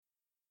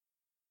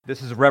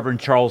This is Reverend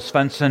Charles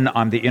Svensson.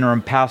 I'm the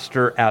interim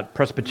pastor at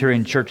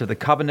Presbyterian Church of the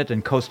Covenant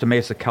in Costa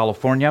Mesa,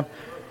 California.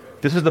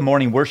 This is the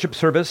morning worship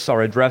service.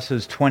 Our address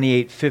is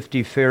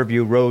 2850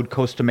 Fairview Road,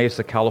 Costa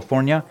Mesa,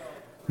 California,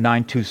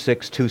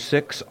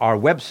 92626. Our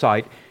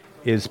website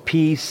is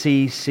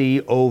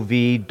pccov.org,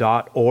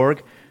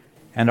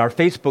 and our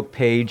Facebook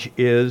page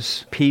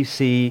is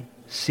pccov,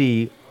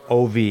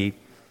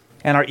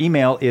 and our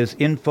email is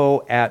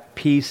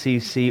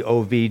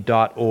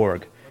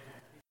info@pccov.org.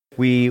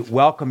 We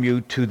welcome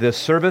you to this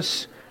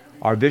service.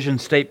 Our vision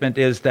statement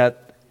is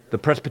that the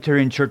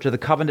Presbyterian Church of the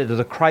Covenant is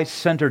a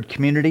Christ-centered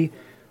community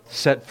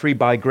set free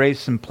by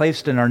grace and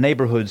placed in our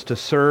neighborhoods to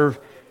serve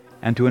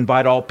and to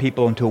invite all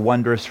people into a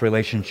wondrous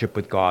relationship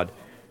with God.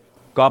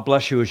 God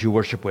bless you as you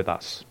worship with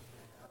us.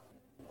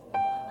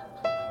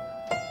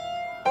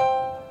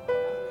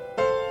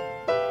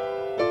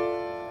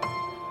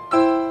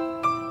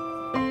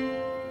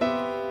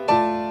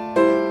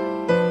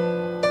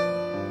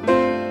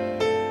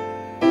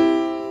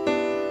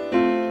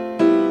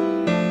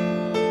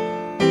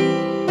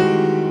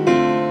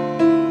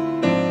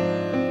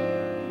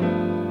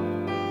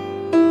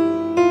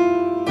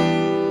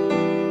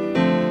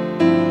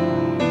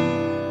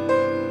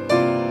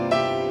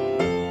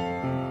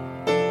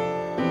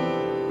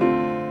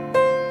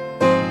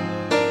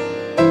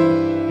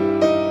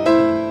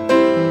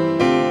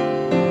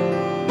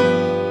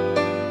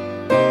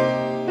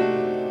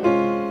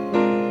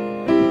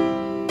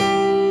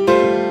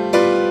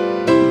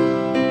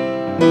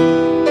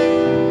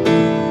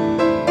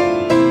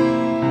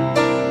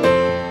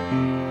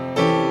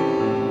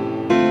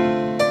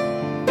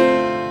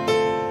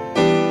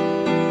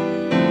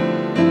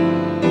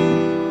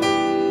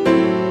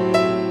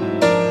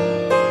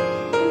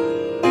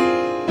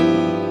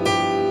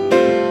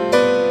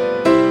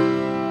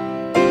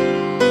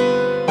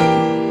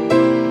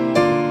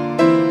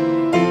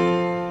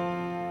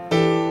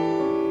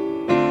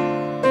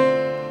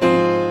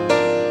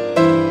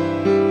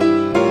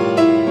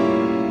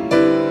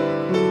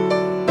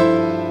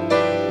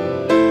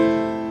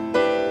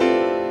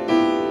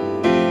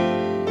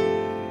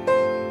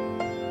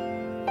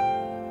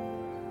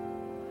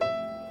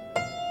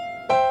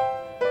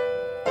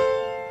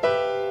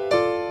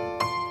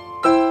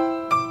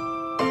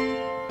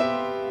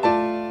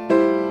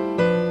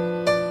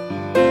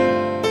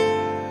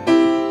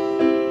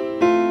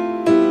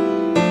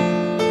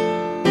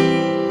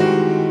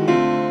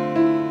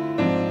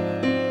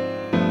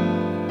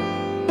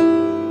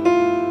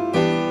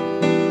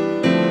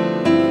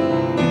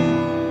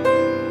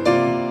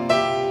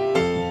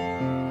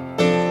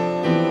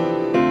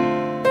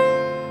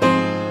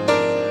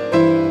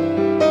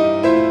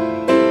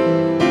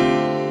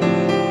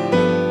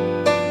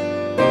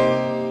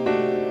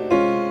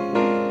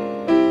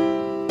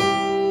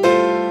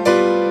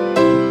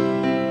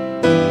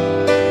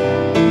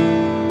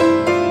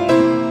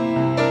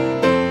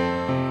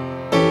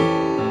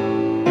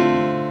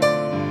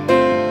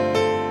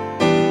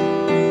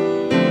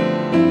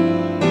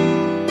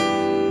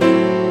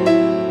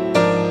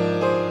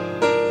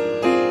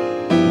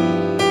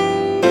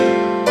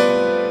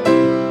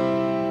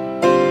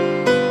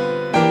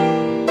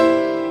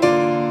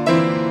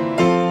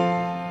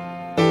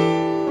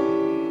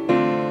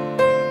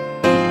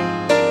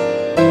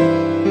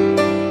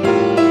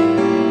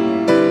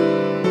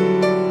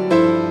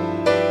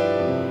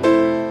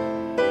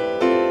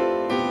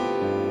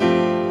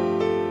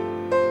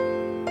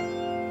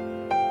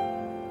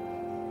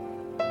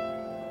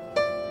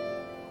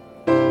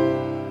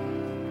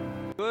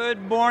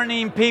 Good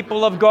morning,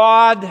 people of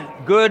God.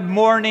 Good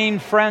morning,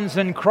 friends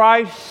in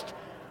Christ.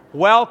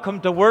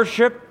 Welcome to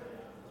worship.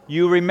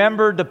 You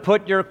remembered to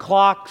put your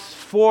clocks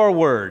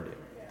forward.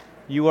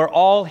 You are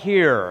all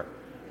here.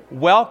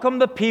 Welcome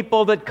the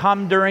people that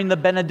come during the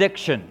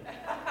benediction.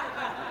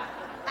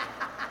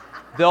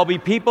 There'll be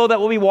people that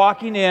will be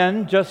walking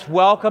in. Just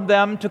welcome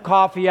them to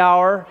coffee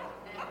hour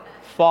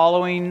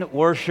following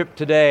worship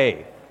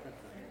today.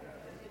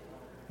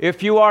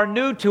 If you are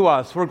new to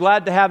us, we're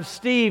glad to have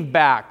Steve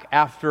back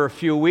after a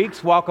few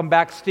weeks. Welcome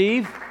back,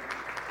 Steve.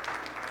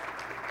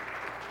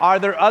 Are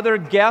there other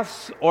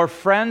guests or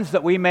friends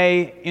that we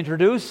may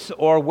introduce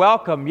or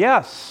welcome?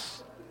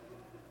 Yes.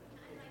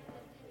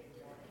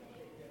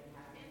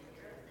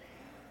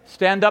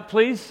 Stand up,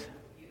 please.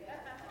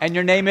 And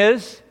your name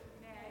is?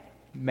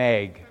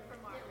 Meg.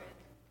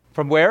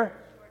 From where?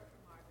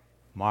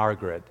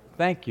 Margaret.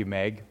 Thank you,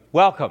 Meg.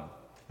 Welcome.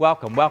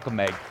 Welcome,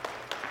 Meg.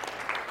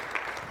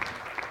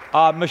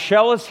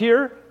 Michelle is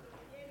here.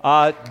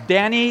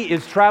 Danny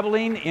is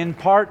traveling in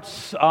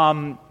parts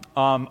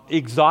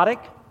exotic,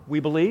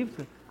 we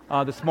believe,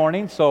 this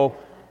morning. So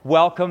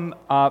welcome,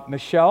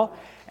 Michelle.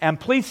 And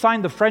please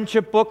sign the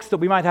friendship books that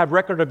we might have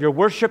record of your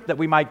worship, that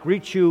we might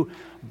greet you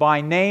by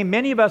name.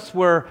 Many of us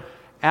were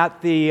at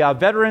the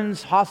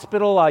Veterans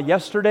Hospital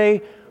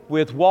yesterday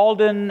with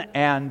Walden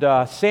and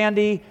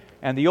Sandy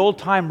and the Old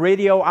Time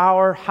Radio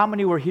Hour. How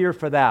many were here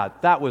for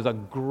that? That was a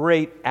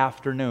great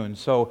afternoon.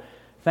 So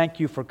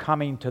thank you for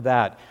coming to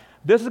that.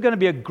 This is going to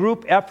be a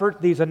group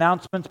effort, these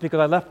announcements, because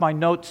I left my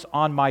notes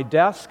on my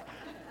desk.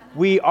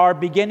 We are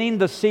beginning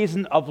the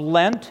season of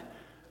Lent.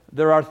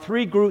 There are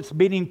 3 groups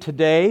meeting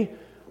today.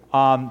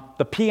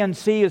 The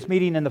PNC is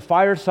meeting in the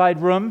fireside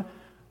room.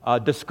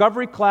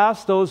 Discovery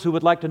class, those who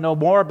would like to know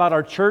more about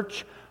our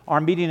church,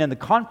 are meeting in the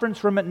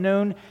conference room at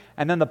noon.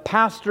 And then the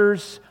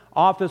pastor's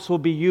office will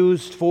be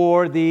used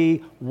for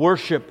the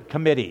worship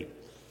committee.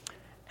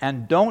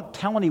 And don't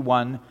tell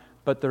anyone,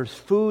 but there's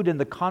food in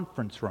the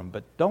conference room.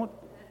 But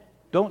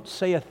don't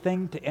say a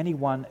thing to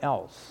anyone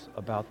else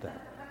about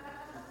that.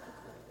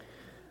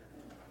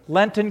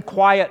 Lenten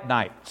quiet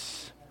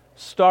nights,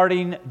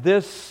 starting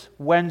this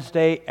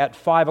Wednesday at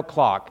 5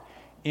 o'clock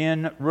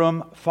in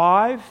room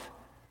 5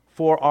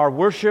 for our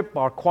worship,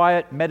 our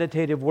quiet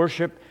meditative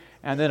worship,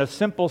 and then a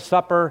simple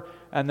supper,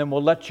 and then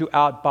we'll let you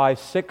out by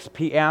 6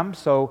 p.m.,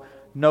 so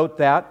note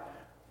that.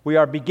 We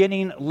are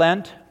beginning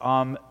Lent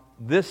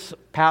this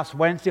past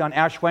Wednesday, on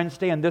Ash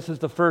Wednesday, and this is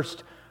the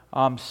first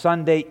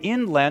Sunday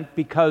in Lent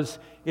because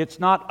it's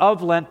not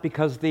of Lent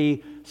because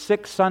the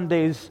 6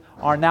 Sundays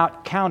are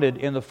not counted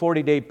in the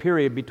 40-day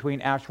period between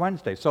Ash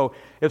Wednesday. So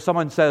if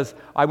someone says,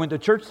 I went to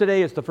church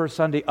today, it's the first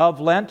Sunday of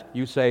Lent,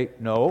 you say,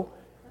 no,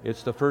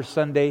 it's the first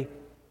Sunday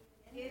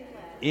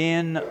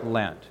in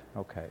Lent.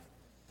 Okay.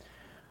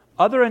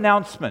 Other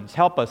announcements,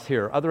 help us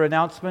here. Other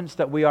announcements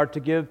that we are to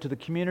give to the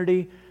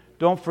community.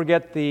 Don't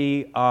forget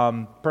the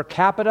per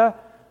capita,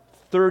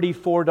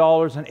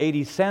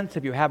 $34.80.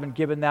 If you haven't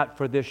given that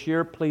for this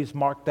year, please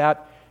mark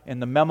that in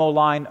the memo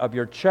line of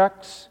your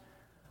checks.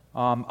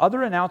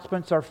 Other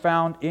announcements are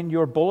found in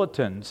your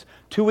bulletins.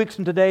 2 weeks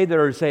from today,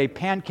 there is a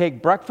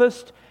pancake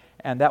breakfast,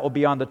 and that will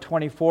be on the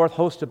 24th,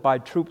 hosted by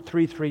Troop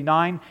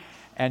 339.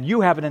 And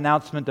you have an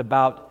announcement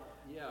about...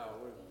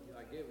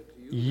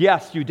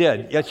 Yes, you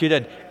did. Yes, you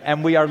did.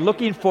 And we are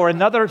looking for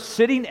another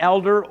sitting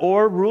elder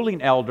or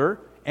ruling elder,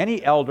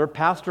 any elder,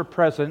 past or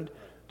present,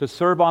 to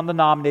serve on the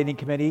nominating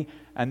committee,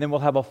 and then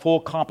we'll have a full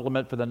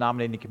complement for the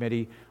nominating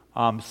committee.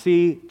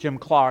 See Jim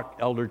Clark,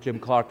 Elder Jim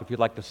Clark, if you'd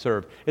like to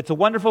serve. It's a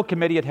wonderful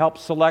committee. It helps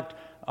select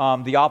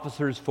the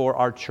officers for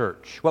our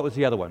church. What was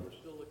the other one? We're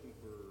still looking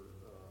for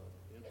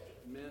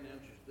men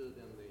interested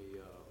in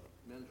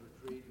the men's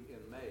retreat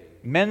in May.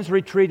 Men's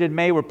retreat in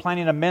May. We're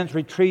planning a men's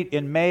retreat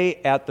in May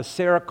at the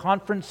Sarah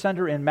Conference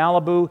Center in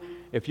Malibu.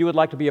 If you would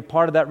like to be a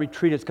part of that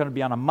retreat, it's going to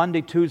be on a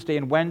Monday, Tuesday,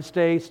 and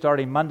Wednesday,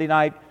 starting Monday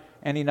night,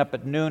 ending up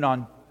at noon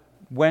on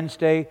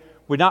Wednesday.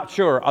 We're not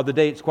sure of the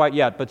dates quite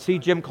yet, but see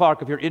Jim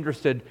Clark if you're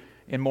interested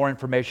in more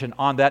information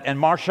on that. And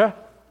Marcia?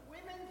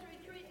 Women's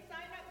retreat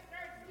sign-up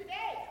starts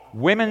today.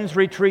 Women's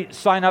retreat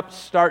sign-up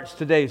starts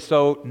today,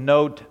 so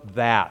note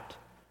that.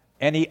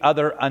 Any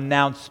other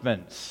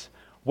announcements?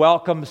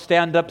 Welcome,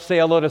 stand up, say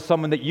hello to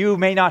someone that you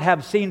may not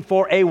have seen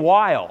for a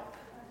while.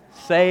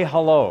 Say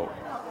hello.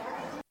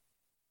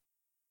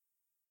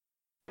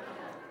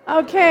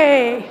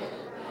 Okay,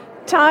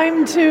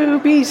 time to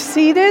be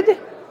seated.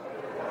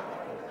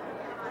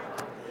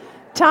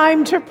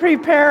 Time to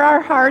prepare our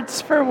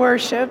hearts for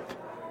worship.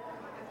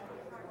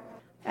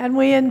 And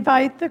we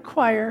invite the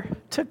choir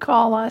to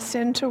call us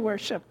into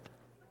worship.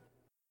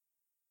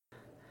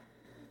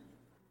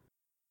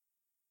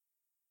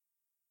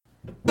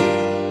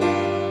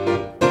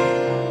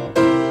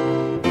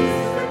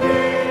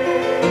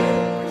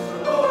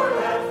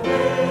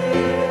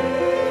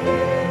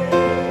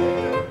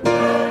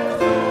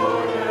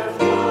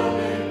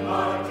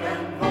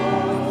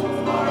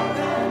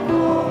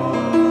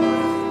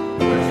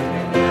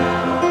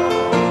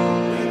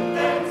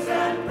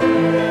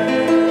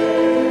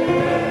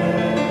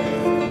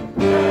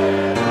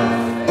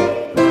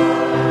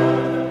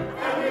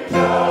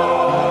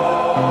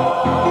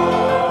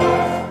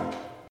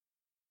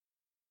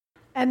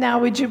 And now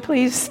would you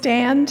please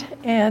stand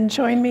and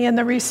join me in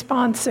the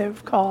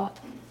responsive call.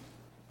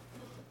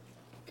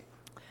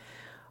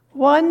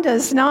 One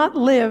does not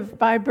live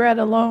by bread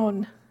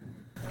alone,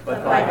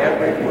 but by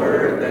every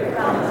word that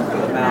comes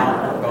from the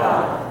mouth of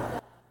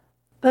God.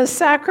 The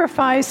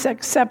sacrifice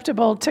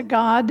acceptable to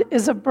God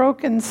is a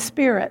broken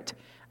spirit,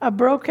 a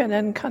broken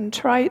and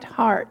contrite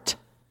heart.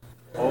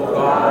 O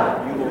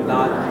God, you will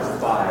not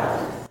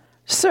despise.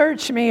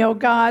 Search me, O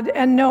God,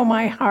 and know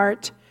my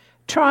heart.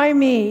 Try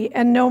me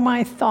and know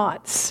my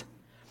thoughts.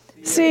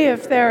 See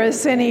if there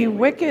is any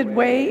wicked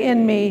way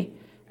in me,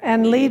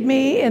 and lead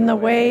me in the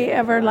way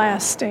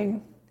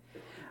everlasting.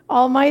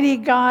 Almighty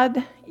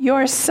God,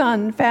 your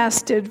Son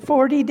fasted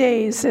 40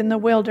 days in the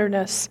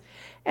wilderness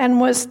and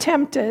was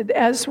tempted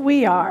as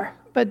we are,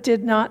 but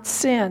did not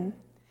sin.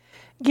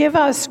 Give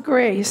us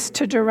grace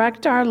to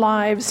direct our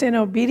lives in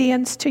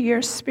obedience to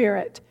your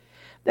Spirit,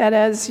 that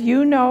as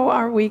you know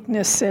our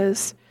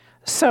weaknesses,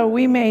 so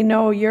we may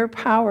know your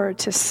power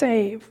to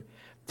save,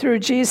 through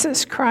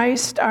Jesus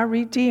Christ, our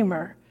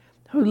Redeemer,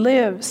 who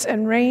lives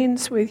and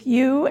reigns with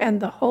you and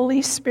the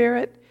Holy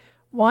Spirit,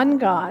 one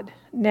God,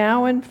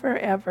 now and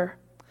forever.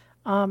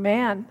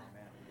 Amen.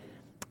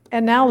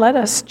 And now let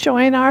us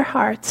join our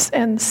hearts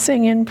and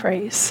sing in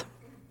praise.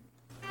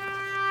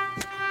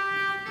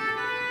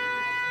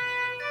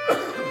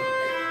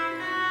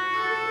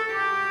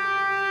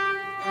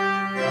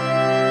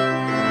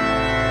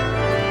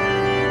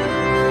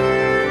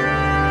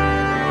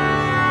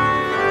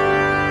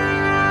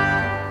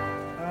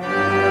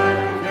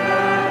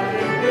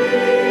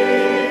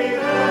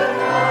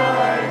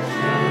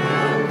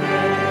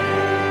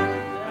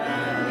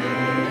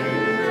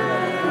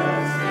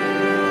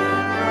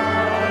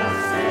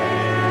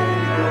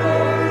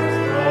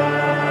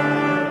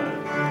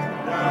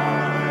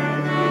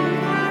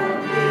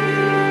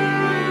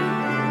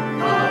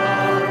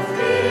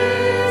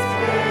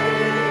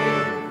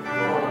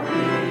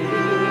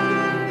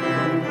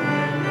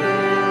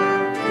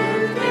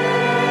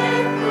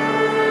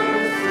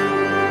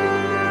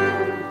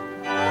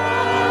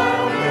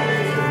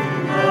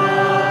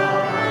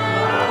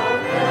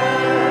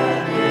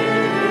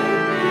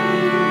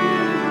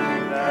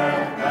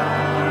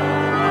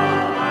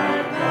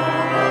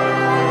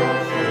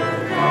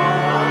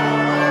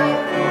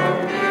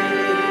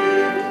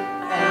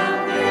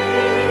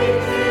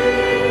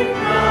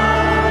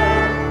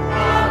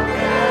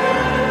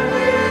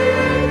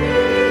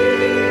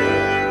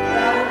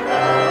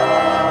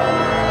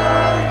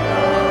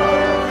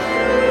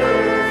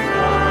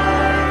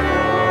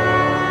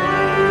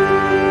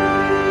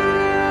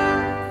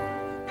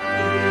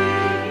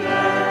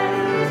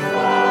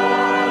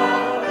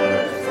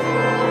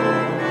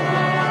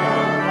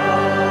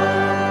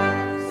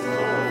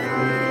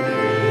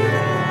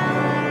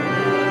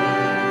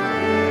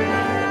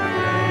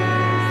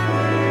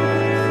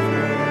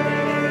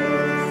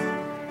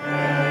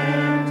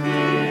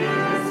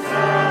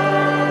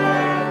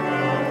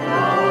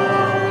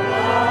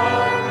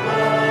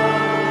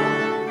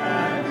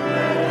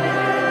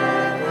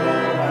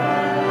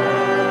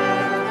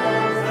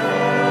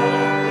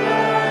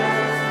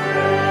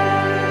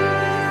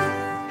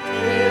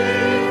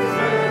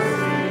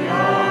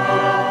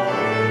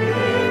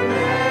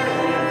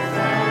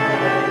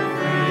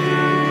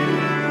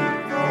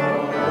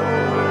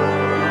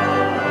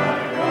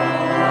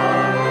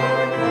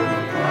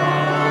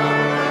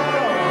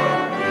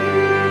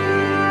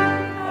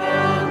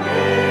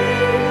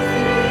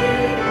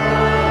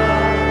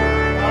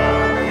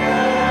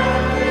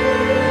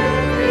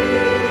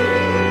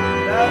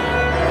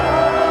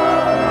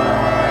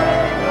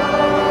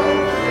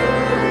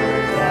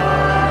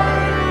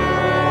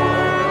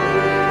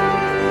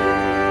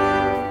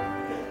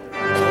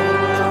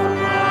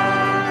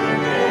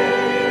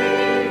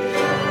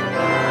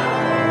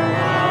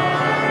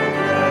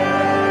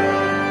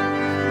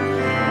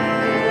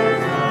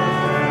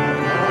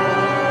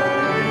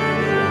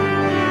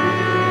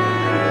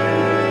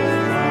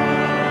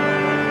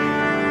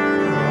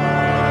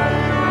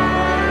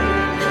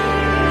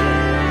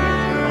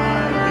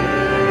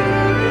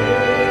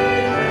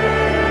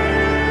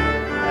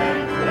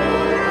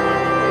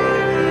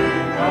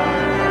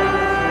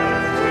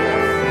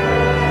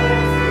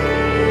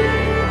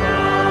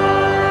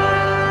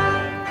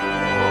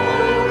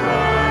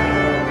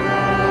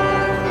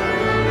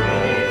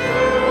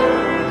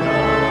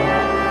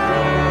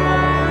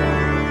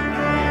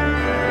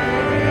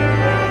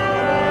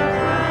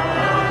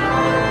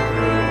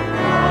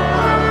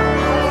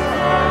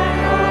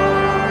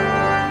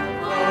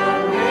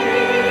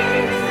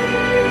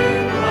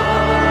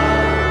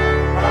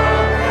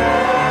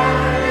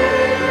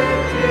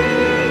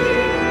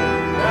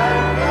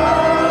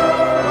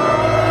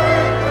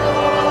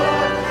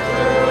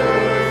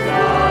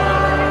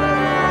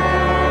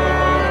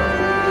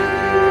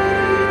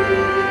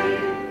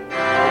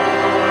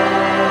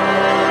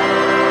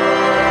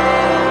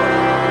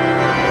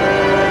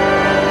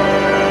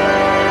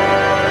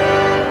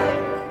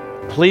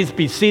 Please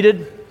be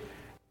seated.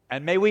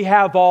 And may we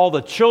have all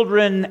the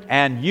children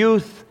and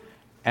youth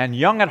and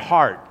young at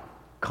heart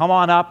come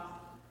on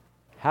up,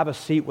 have a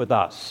seat with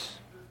us.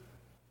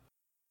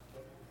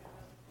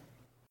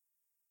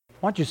 I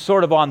want you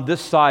sort of on this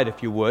side,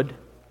 if you would.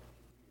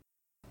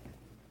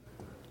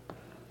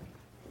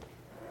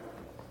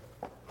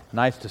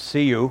 Nice to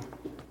see you.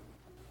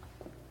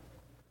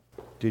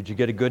 Did you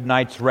get a good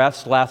night's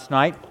rest last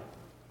night?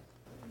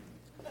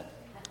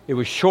 It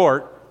was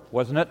short,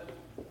 wasn't it?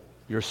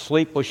 Your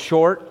sleep was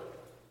short.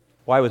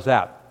 Why was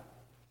that?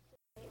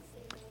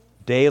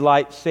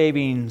 Daylight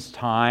savings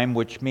time,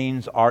 which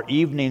means our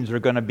evenings are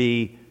going to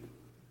be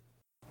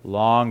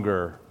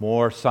longer,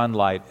 more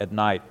sunlight at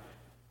night.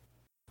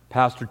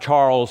 Pastor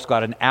Charles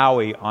got an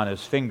owie on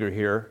his finger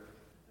here.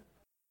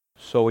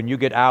 So when you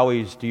get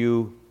owies, do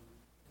you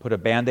put a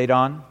Band-Aid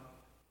on?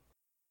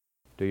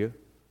 Do you?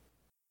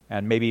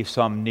 And maybe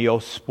some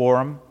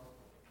Neosporin?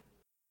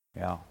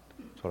 Yeah,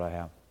 that's what I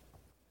have.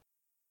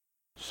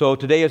 So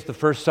today is the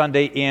first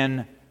Sunday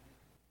in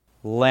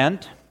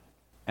Lent,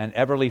 and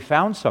Everly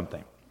found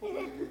something.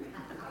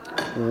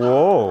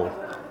 Whoa.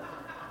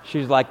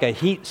 She's like a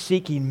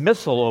heat-seeking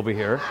missile over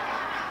here.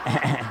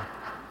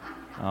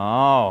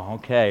 Oh,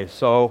 okay.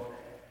 So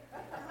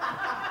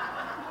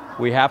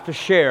we have to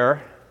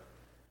share.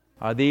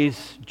 Are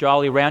these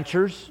Jolly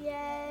Ranchers?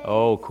 Yay.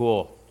 Oh,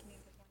 cool.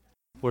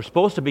 We're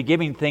supposed to be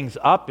giving things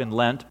up in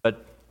Lent,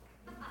 but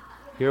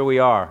here we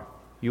are.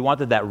 You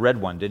wanted that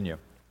red one, didn't you?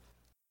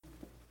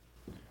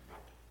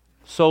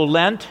 So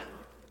Lent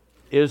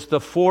is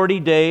the 40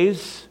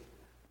 days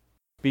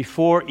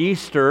before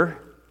Easter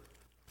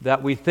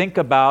that we think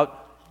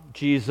about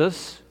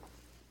Jesus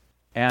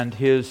and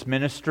his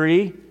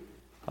ministry,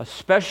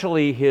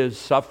 especially his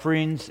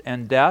sufferings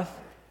and death.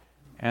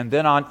 And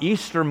then on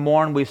Easter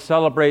morn we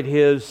celebrate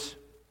his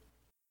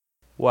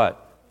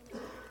what?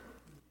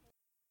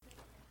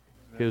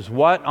 His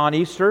what on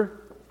Easter?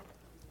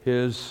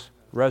 His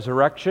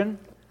resurrection.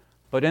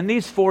 But in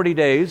these 40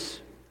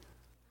 days,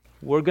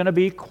 we're going to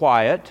be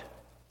quiet.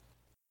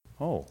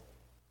 Oh.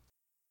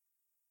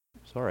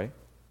 Sorry.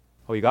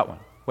 Oh, you got one.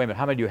 Wait a minute.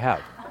 How many do you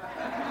have?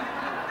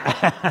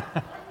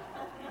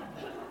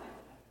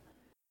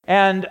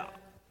 And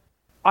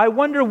I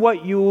wonder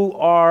what you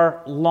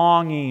are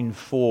longing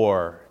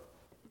for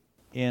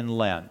in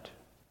Lent.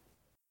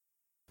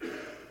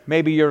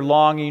 Maybe you're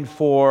longing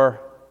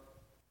for...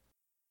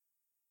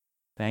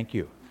 Thank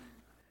you.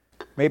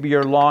 Maybe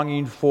you're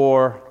longing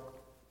for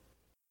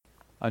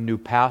a new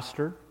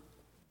pastor.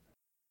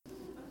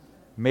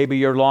 Maybe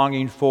you're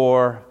longing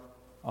for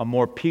a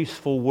more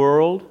peaceful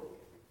world.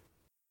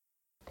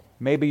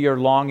 Maybe you're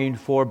longing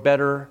for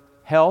better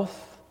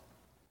health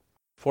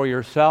for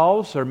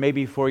yourselves or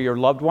maybe for your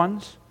loved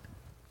ones.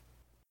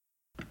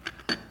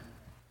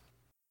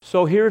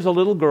 So here's a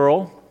little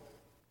girl,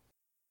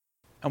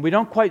 and we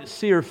don't quite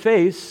see her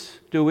face,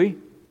 do we?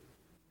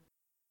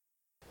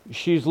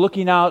 She's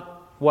looking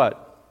out,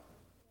 what?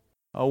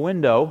 A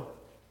window.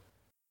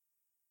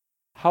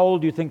 How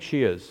old do you think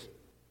she is?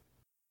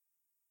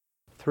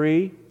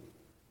 3,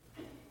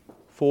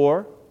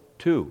 4,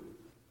 2.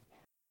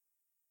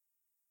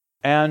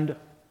 And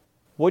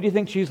what do you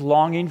think she's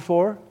longing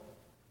for?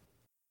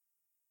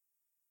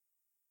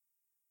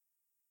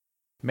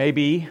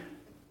 Maybe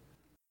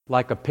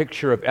like a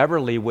picture of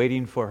Everly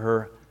waiting for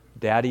her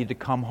daddy to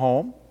come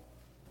home.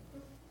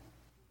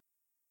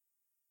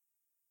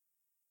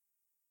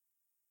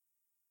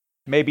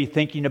 Maybe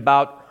thinking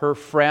about her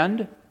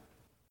friend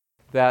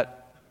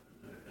that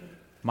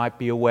might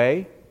be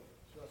away.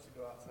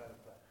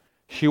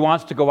 She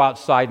wants to go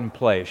outside and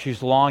play.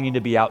 She's longing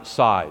to be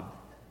outside.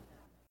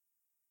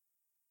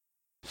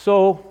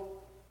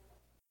 So,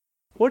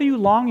 what are you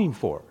longing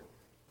for?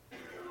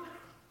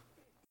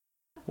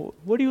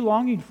 What are you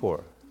longing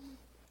for?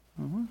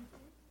 Mm-hmm.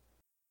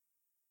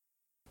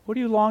 What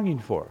are you longing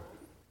for?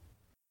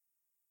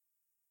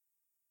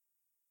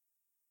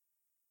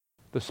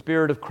 The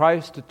Spirit of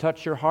Christ to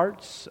touch your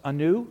hearts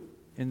anew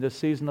in this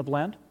season of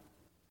Lent?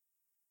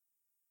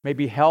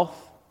 Maybe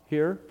health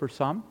here for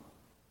some?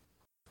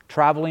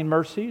 Traveling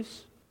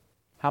mercies?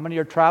 How many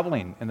are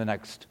traveling in the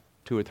next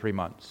 2 or 3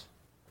 months?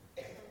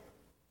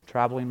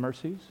 Traveling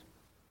mercies?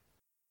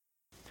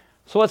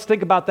 So let's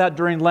think about that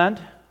during Lent,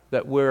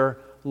 that we're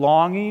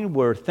longing,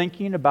 we're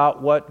thinking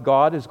about what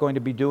God is going to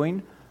be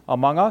doing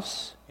among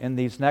us in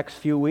these next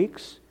few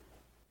weeks.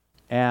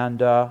 And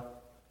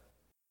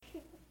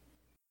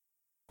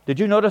did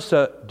you notice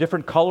a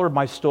different color of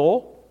my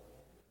stole?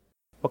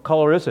 What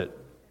color is it?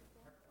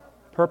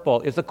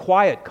 Purple. It's a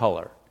quiet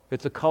color.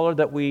 It's a color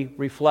that we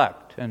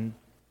reflect and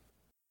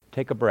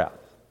take a breath.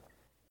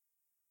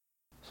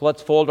 So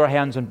let's fold our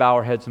hands and bow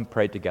our heads and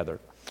pray together.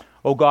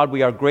 Oh God,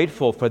 we are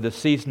grateful for this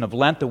season of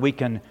Lent that we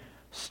can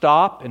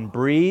stop and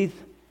breathe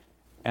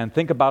and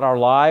think about our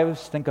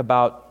lives, think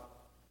about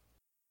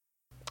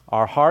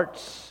our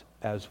hearts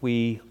as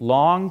we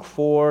long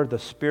for the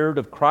Spirit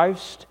of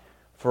Christ,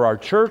 for our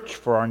church,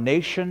 for our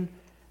nation,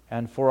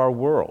 and for our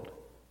world.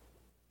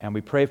 And we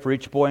pray for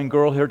each boy and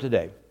girl here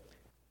today.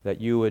 that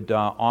you would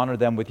honor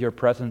them with your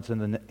presence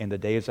in the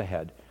days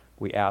ahead.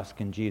 We ask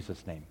in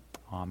Jesus' name.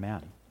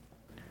 Amen.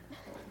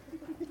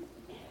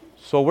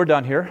 So we're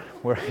done here.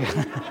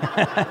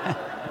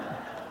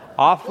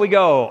 Off we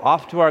go,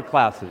 off to our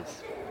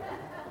classes.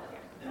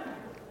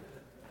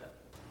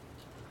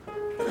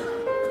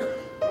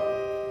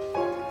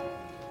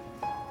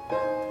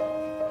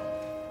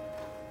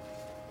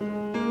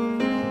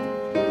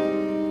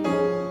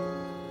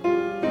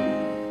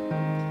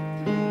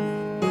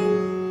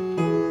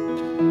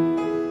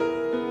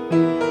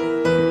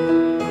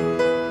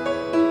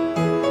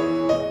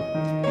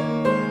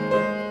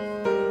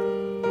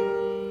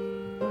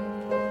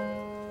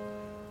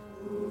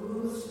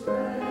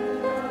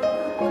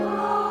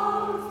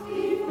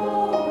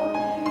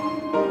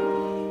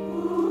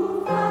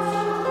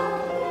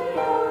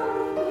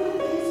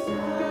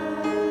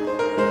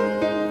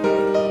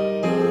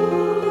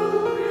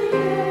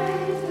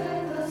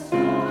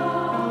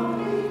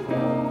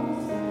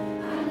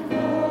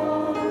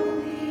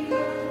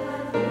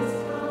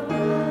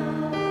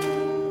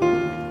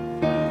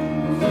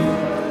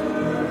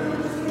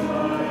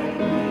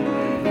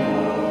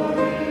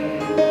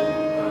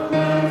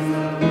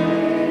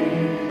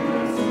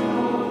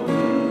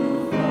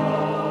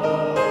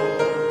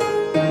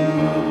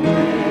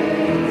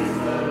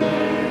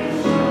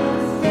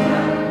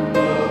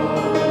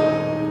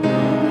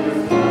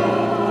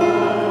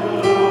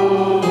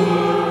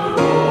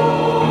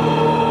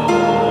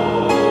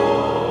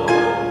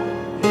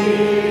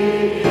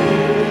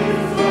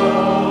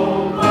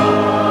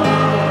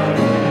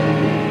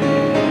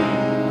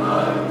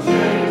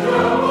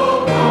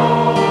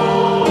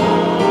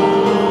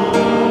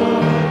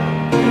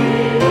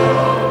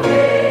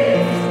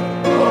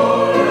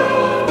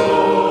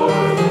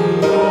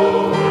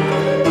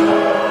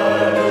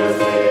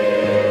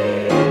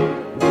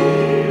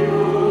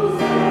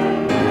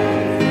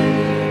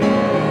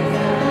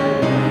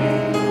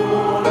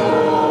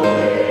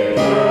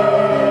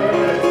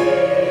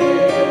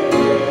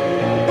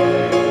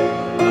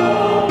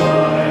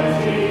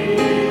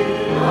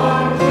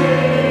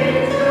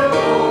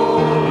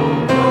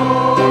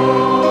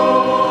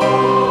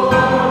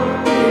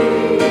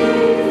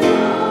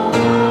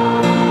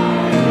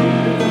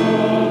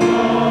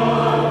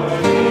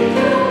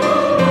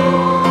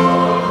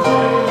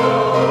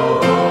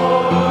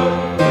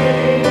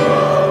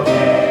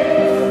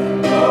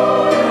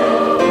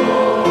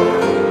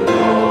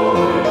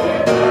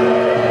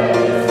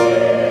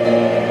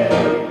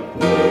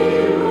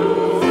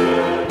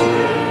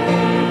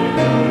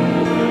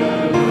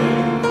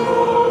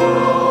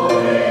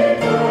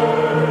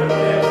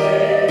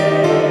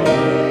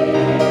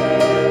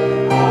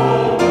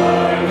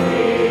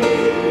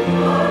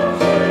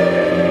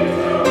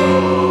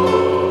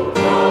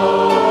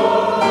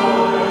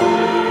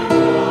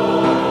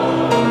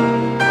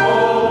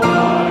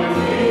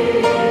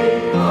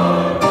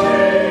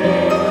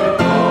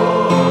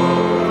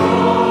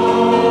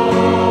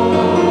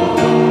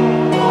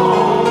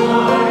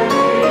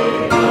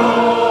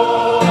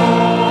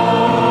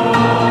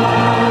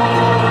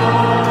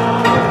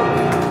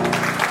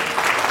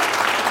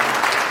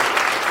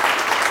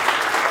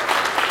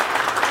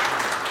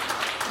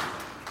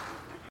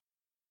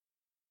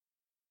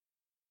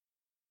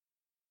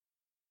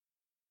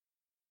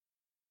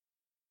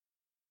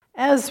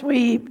 As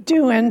we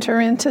do enter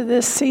into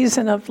this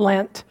season of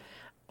Lent,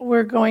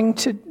 we're going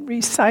to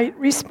recite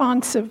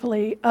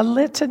responsively a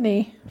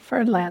litany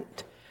for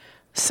Lent.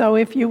 So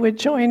if you would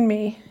join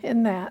me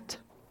in that.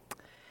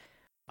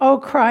 O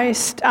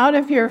Christ, out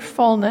of your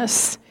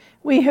fullness,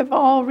 we have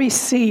all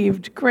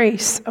received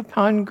grace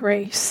upon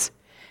grace.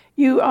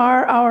 You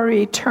are our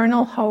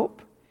eternal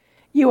hope.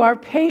 You are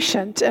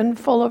patient and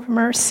full of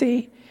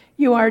mercy.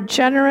 You are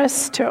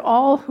generous to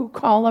all who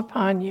call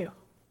upon you.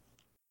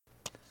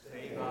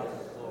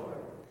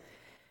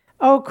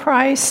 O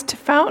Christ,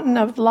 fountain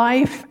of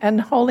life and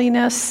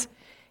holiness,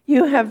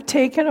 you have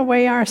taken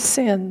away our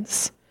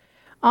sins.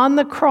 On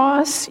the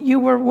cross, you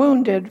were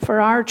wounded for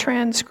our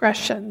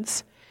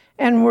transgressions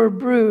and were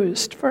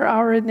bruised for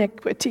our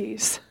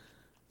iniquities.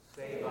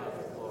 Save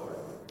us, Lord.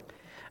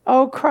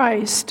 O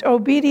Christ,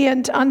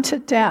 obedient unto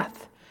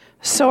death,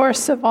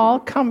 source of all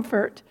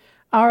comfort,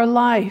 our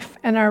life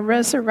and our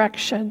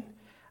resurrection,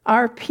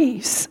 our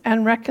peace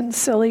and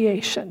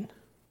reconciliation.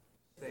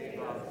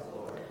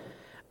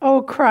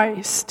 O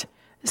Christ,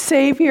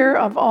 Savior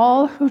of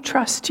all who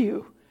trust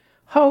you,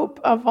 hope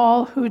of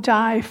all who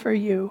die for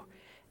you,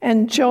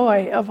 and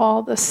joy of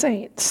all the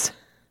saints.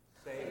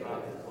 Save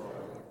us, Lord.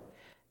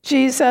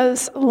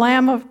 Jesus,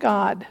 Lamb of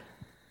God.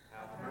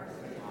 Have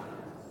mercy on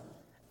us.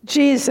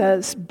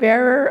 Jesus,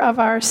 bearer of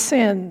our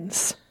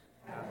sins.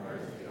 Have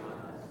mercy on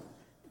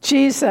us.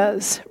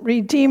 Jesus,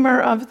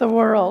 Redeemer of the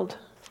world.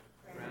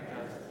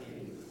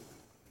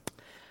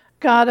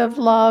 God of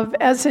love,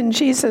 as in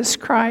Jesus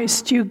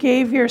Christ you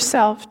gave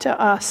yourself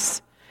to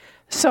us,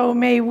 so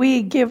may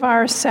we give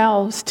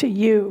ourselves to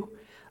you,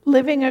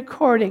 living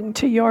according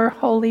to your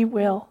holy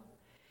will.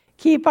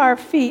 Keep our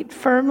feet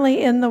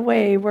firmly in the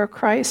way where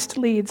Christ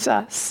leads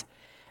us.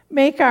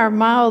 Make our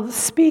mouths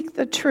speak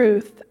the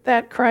truth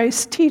that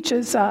Christ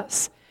teaches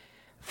us.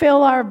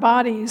 Fill our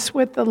bodies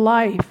with the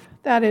life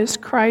that is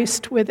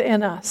Christ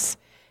within us.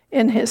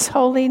 In his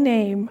holy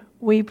name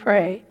we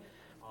pray.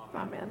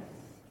 Amen.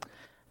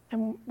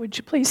 And would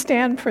you please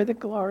stand for the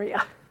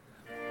Gloria?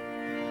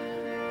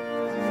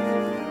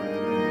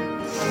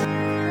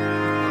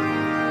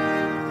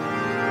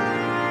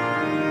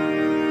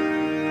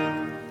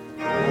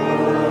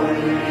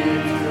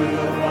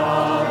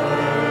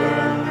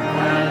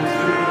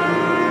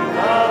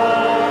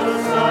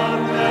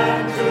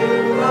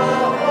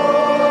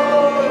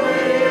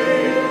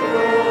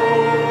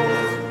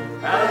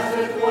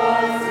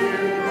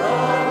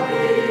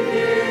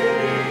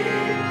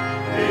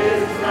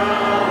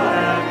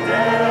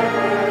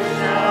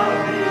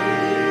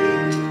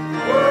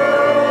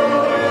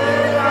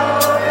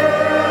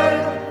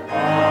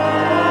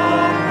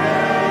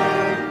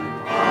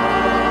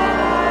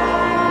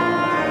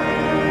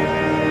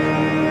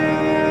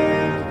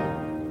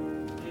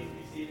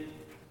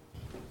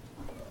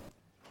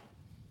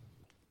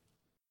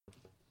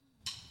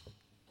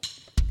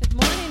 Good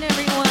morning,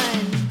 everyone.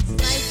 It's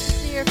nice to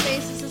see your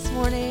faces this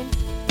morning.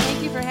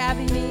 Thank you for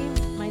having me.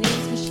 My name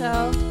is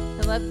Michelle.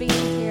 I love being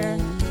here.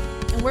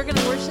 And we're going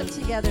to worship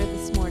together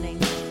this morning.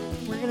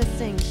 We're going to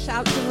sing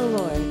Shout to the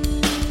Lord.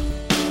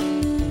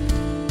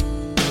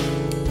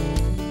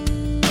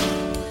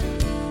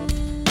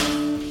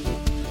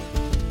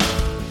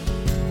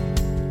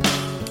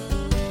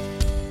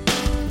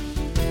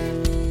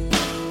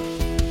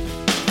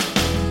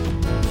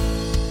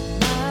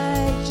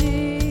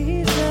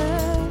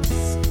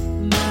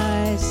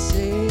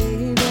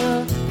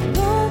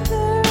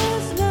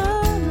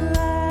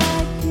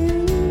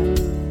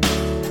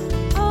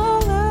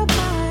 All of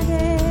my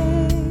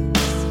days,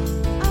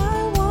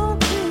 I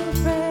want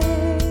to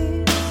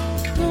praise.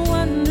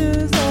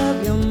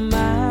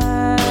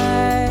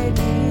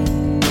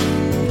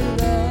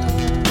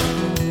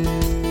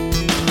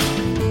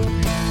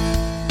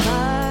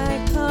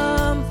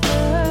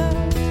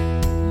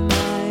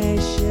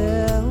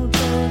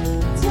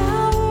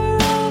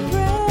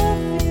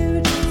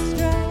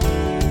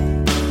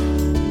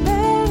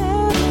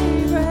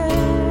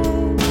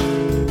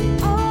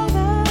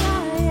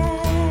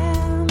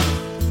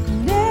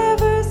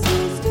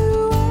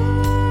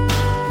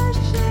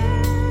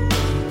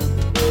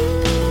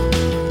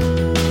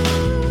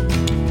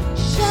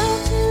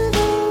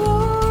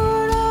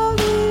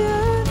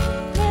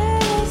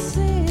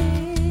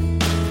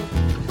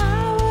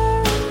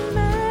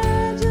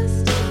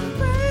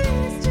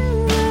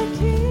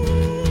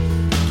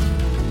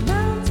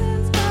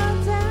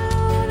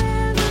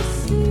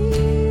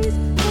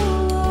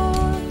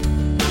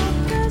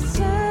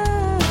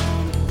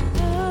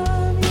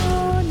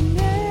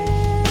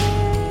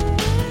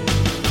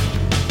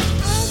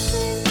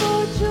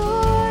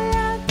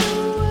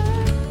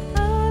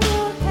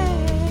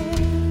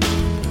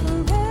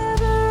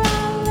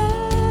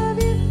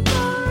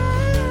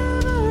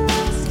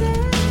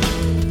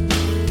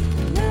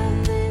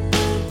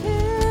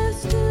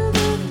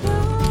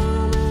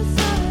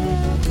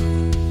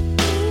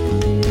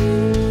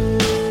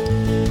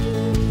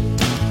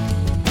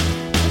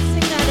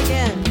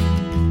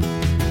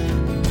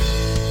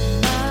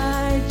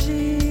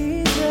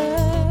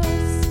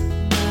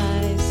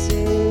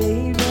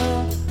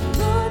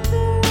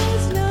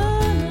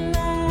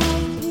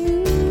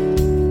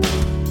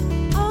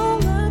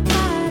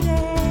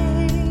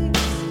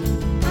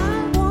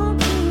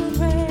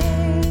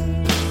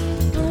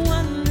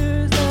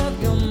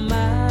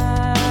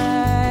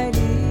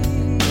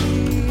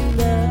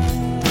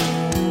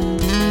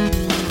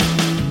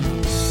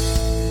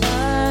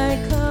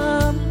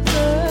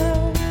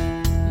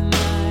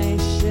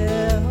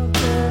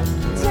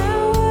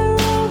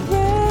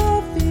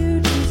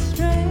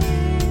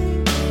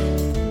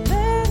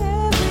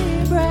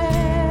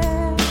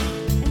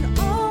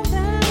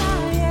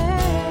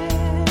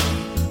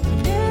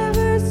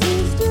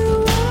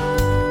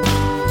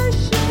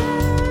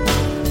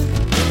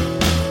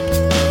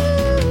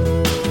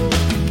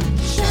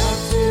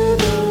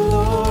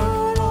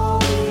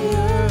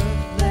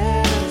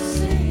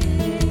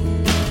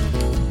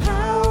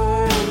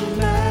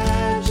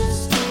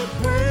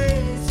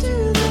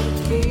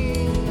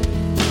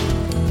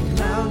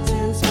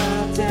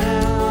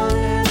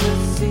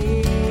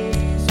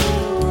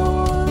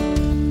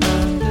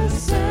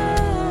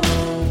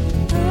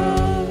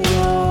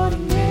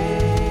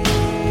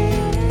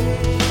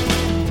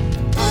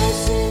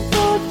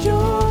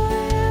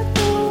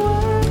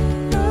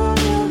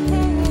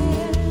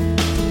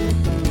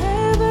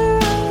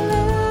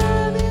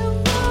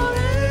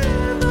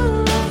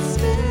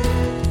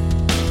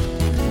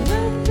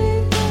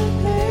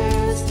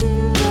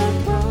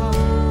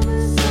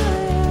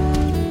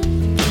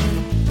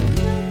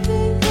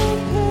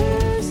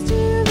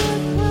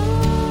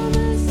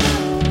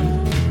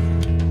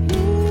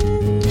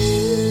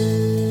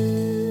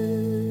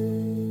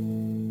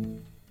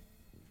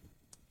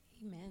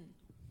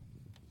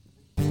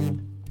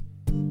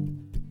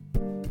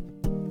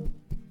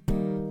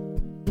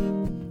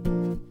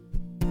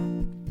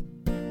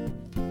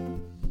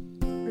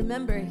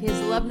 remember, His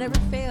love never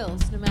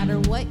fails, no matter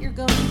what you're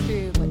going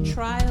through, what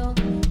trial,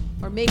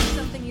 or maybe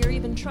something you're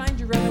even trying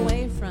to run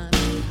away from.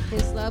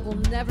 His love will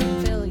never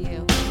fail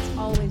you. It's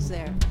always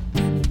there.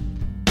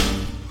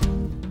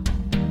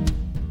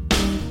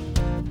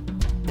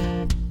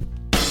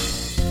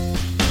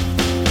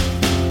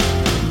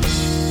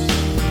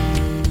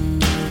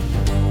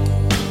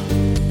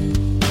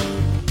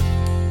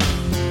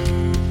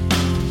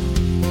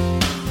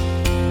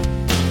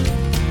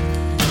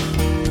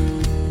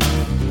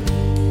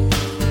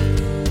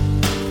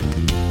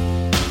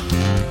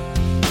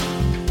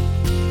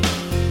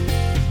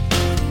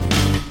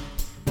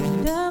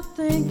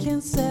 Nothing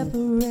can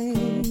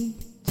separate,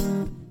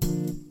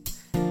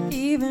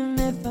 even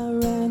if I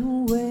ran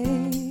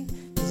away,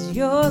 'cause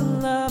your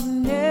love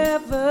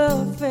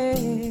never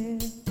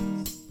fails.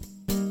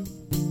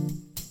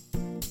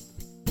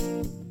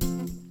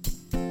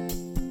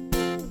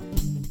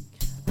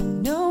 I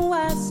know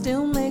I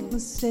still make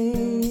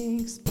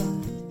mistakes, but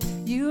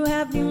you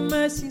have new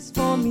mercies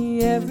for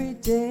me every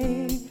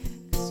day,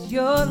 'cause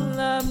your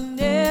love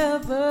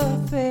never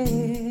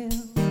fails.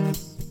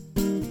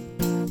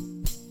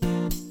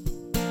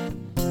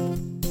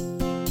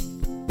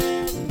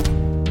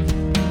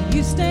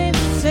 You stay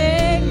the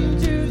same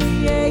through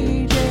the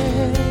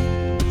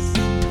ages.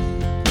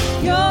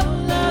 Your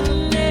love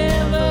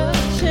never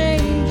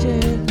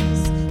changes.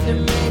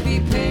 There may be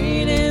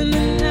pain in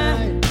the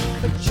night,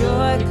 but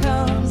joy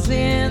comes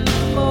in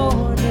the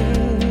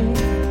morning.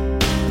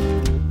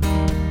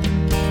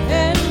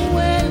 And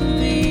when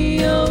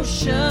the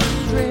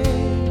oceans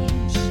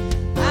rage,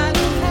 I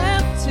don't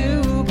have to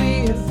be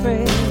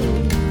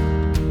afraid,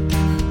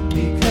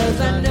 because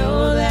I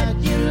know that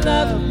you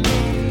love me.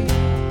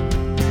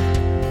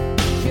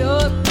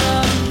 Your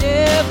love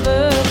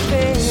never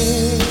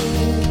fails.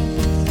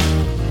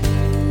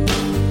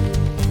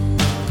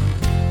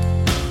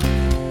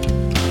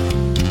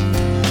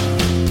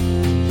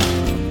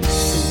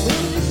 The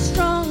wind is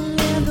strong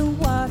and the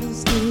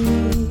water's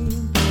deep.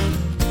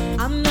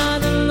 I'm not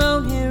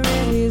alone here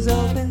in these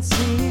open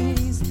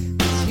seas,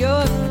 'cause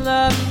your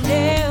love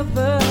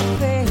never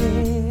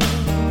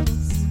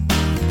fails.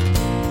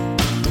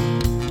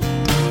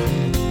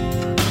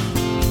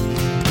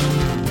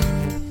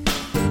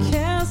 The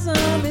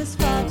chasm is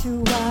far too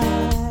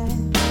wide.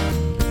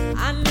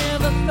 I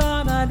never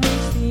thought I'd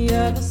reach the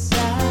other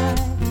side.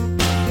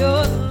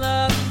 Your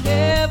love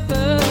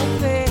never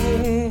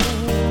fails.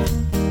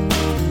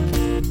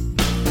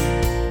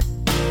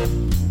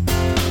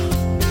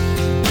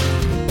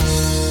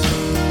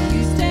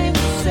 You stay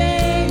the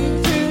same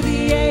through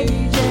the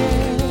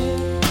ages.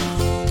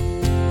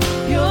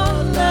 Your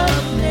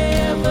love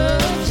never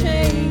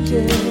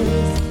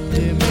changes.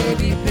 There may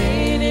be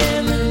pain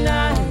in the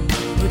night,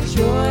 but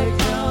joy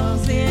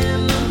comes in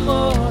the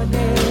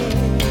morning.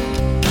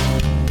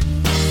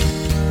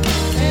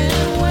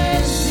 And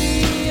when the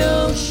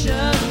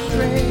ocean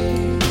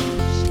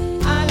rage,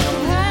 I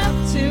don't have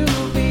to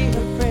be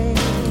afraid,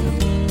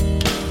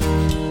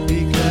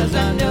 because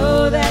I know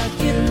that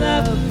you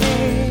love me.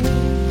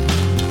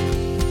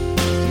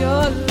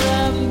 Your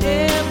love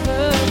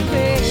never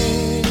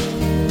fails.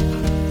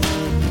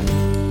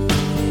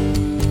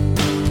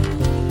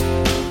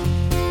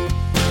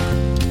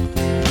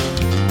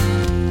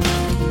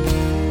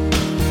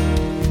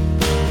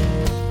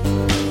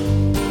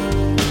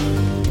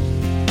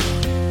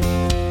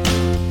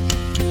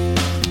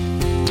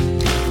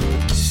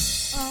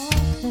 All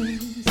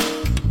things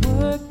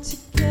work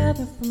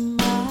together for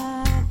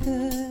my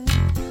good.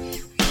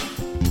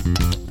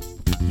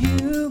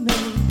 You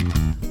make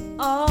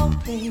all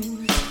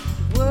things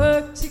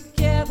work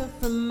together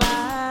for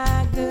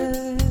my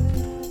good.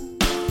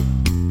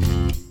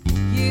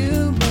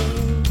 You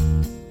make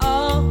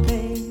all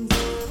things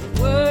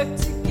work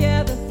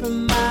together for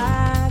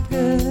my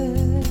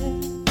good.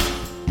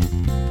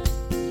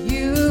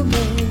 You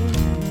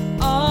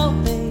make all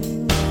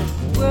things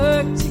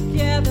work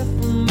together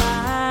for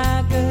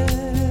my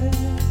good.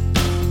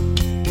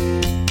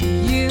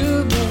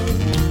 You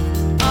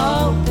make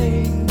all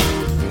things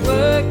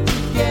work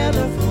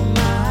together for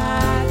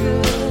my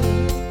good.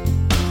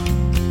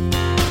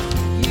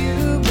 You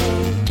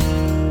make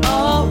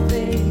all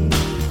things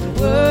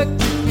work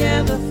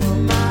together for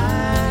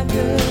my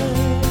good.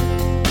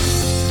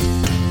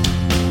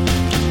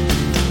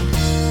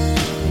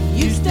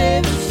 You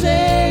stay the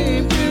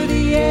same through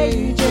the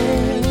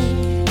ages.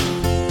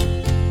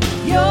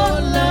 Your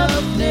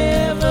love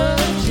never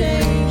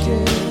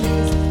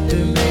changes.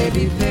 There may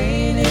be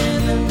pain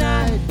in the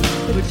night,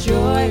 but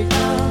joy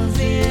comes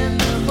in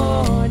the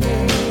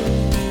morning.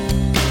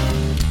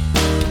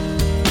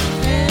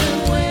 And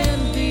when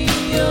the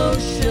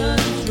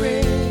oceans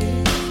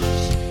rage,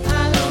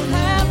 I don't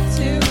have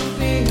to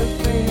be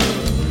afraid,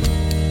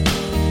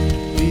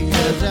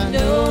 because I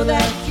know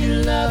that you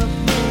love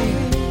me.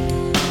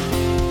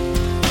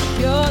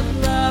 Your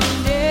love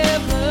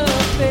never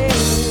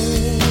fails.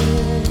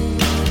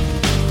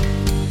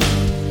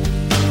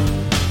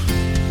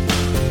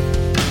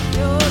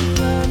 Your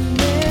love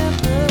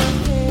never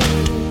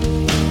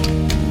fails.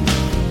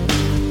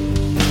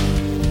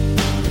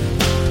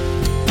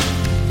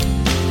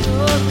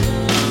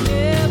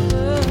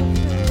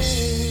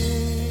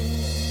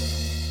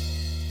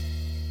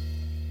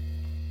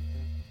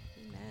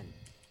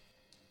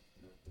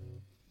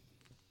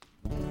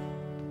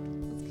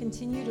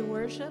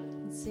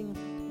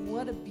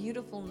 a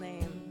beautiful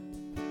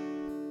name.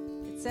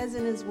 It says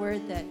in his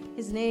word that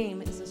his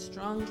name is a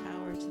strong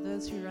tower to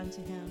those who run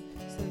to him.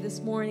 So this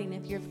morning,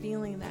 if you're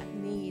feeling that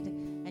need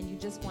and you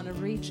just want to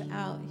reach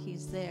out,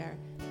 he's there.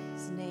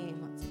 His name,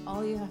 that's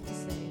all you have to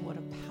say. What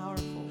a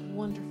powerful,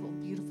 wonderful,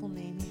 beautiful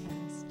name he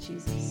has,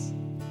 Jesus.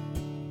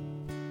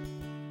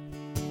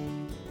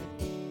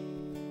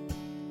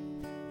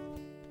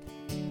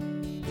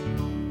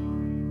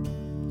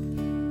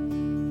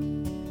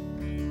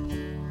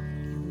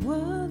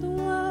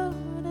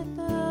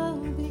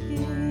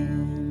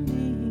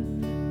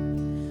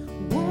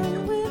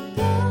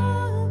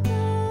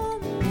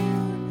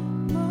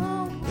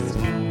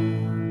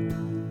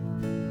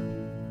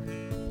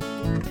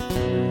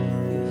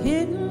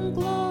 Hidden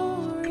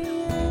glory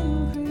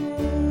in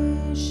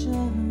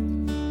creation.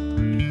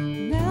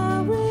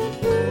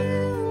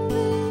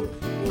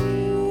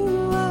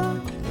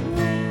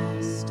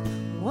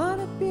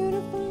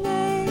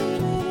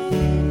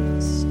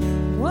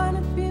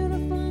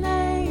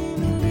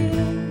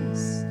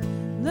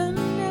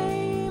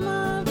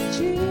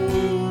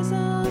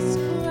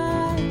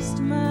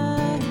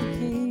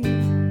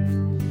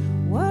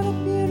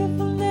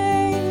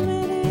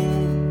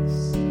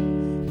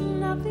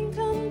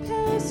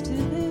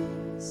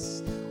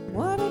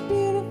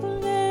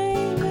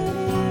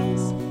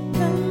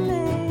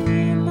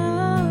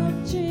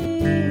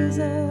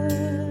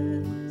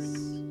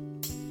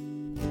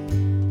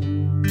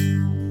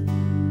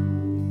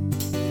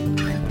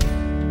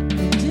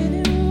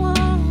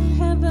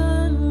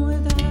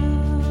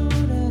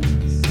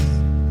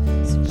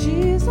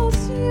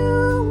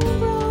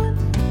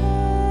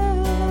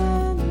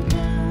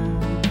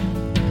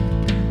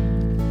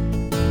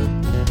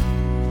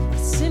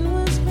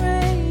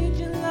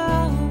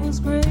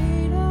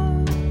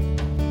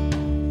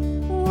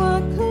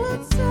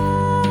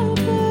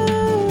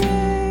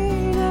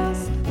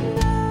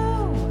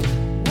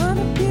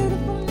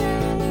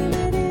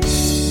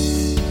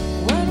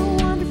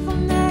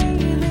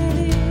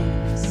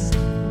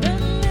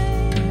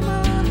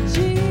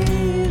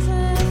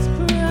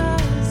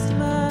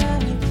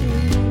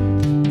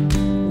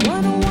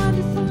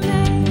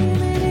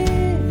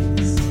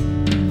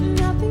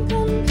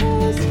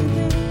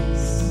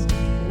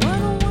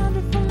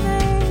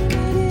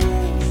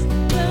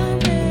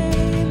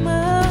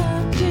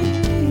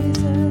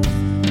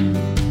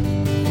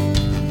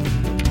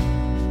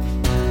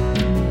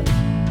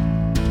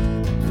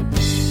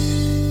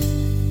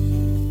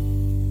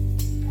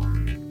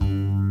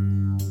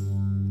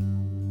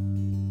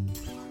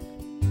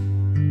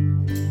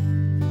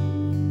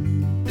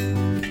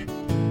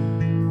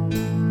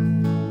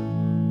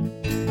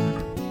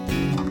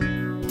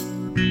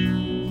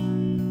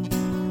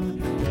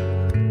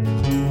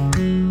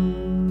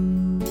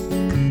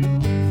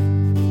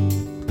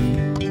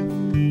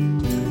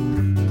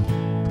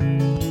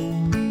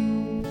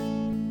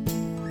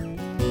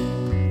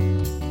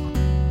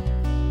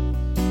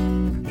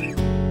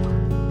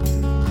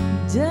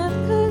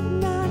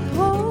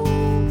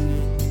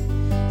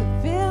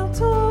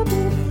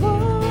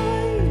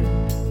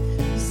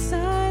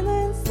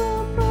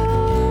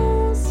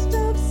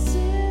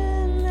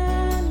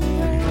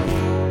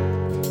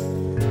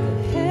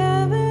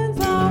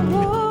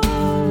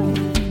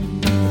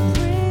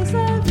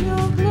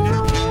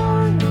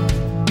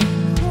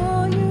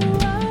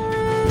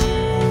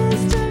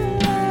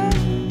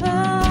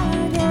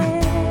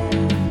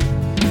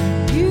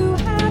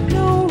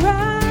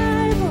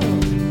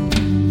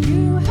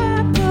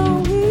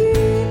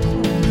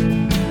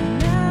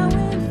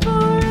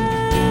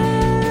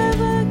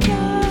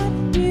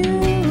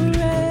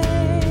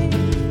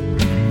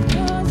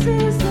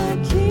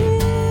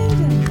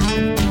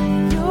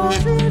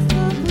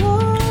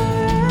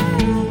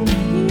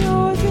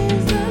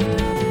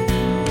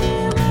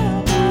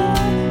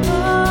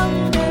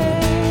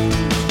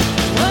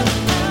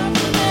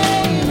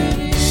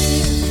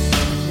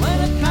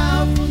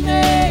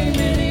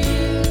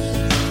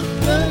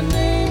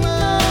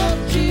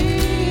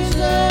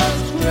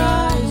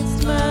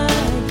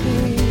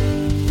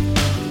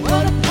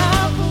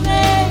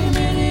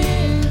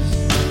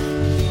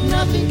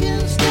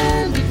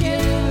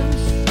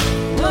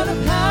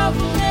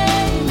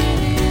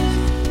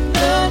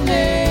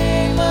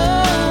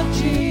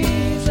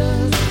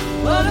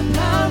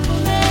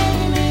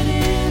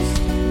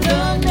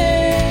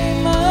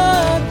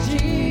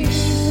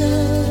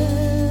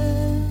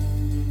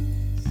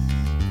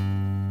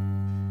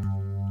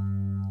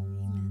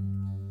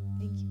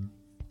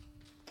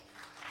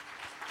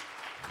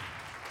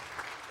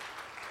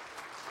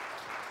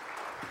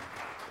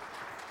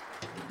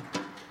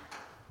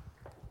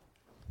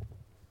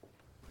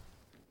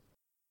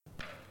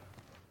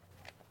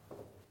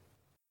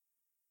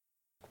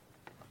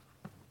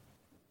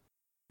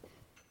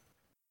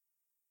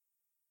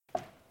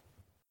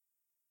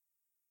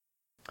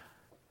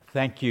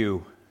 Thank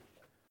you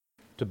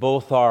to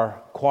both our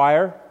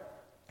choir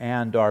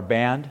and our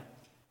band,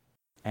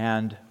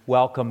 and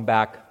welcome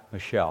back,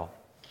 Michelle.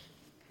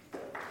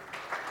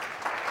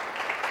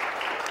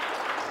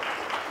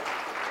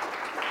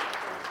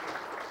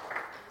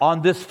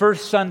 On this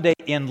first Sunday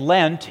in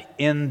Lent,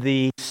 in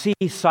the C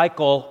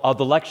cycle of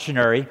the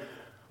lectionary,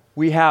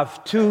 we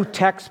have two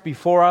texts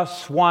before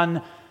us.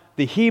 One,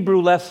 the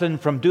Hebrew lesson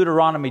from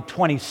Deuteronomy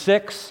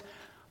 26.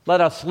 Let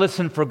us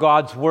listen for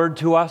God's word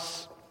to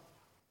us.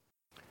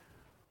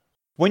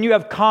 When you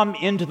have come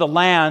into the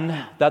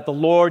land that the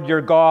Lord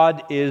your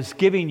God is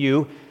giving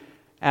you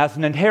as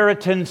an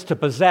inheritance to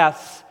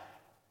possess,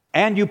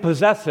 and you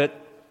possess it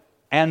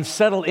and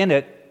settle in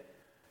it,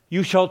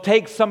 you shall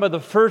take some of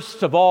the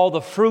first of all the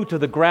fruit of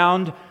the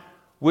ground,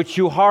 which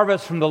you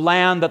harvest from the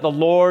land that the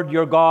Lord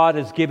your God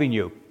is giving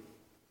you.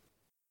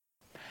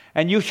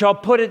 And you shall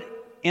put it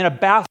in a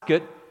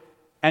basket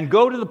and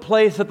go to the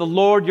place that the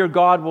Lord your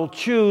God will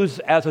choose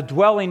as a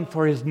dwelling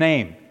for his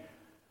name.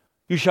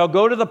 You shall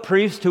go to the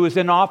priest who is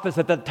in office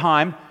at that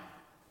time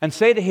and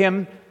say to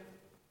him,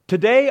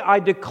 "Today I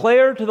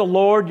declare to the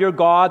Lord your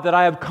God that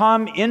I have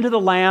come into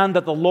the land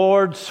that the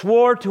Lord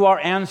swore to our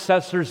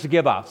ancestors to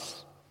give us."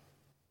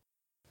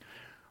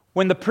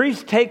 When the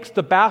priest takes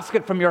the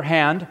basket from your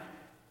hand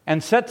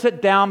and sets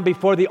it down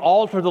before the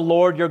altar of the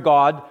Lord your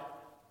God,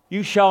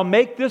 you shall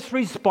make this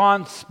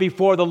response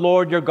before the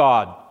Lord your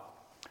God.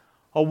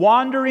 "A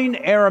wandering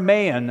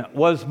Aramaean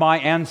was my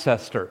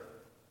ancestor.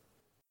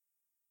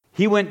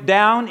 He went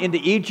down into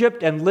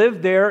Egypt and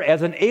lived there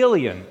as an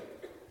alien,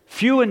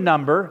 few in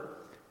number,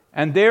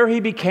 and there he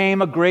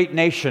became a great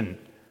nation,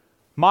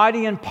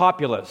 mighty and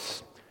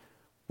populous.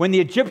 When the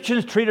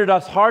Egyptians treated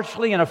us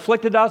harshly and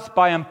afflicted us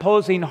by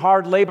imposing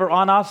hard labor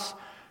on us,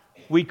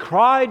 we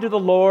cried to the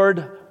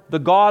Lord, the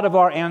God of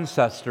our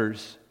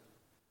ancestors.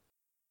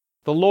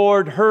 The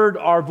Lord heard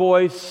our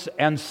voice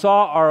and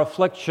saw our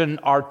affliction,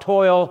 our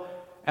toil,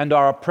 and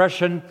our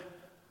oppression.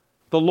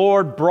 The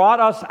Lord brought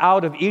us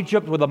out of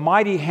Egypt with a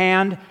mighty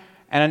hand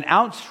and an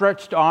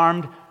outstretched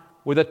arm,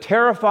 with a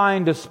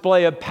terrifying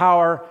display of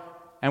power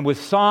and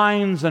with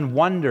signs and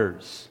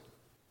wonders.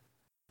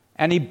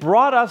 And he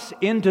brought us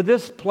into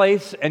this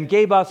place and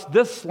gave us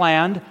this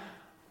land,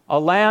 a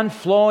land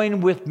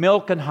flowing with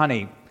milk and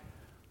honey.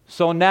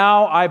 So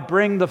now I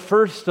bring the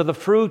first of the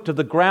fruit of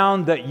the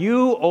ground that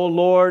you, O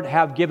Lord,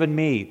 have given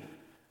me.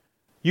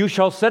 You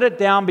shall set it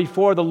down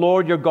before the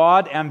Lord your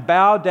God and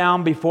bow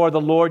down before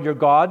the Lord your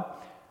God.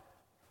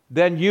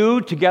 Then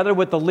you, together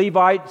with the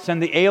Levites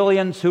and the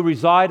aliens who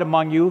reside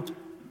among you,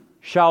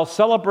 shall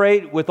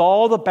celebrate with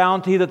all the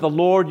bounty that the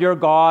Lord your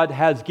God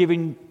has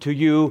given to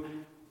you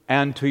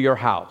and to your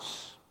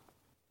house."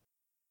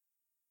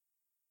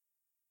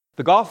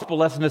 The gospel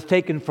lesson is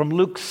taken from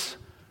Luke's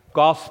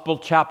Gospel,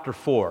 chapter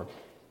 4.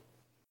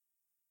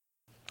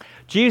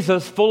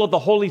 Jesus, full of the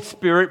Holy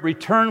Spirit,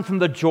 returned from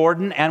the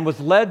Jordan and was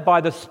led by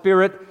the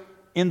Spirit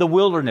in the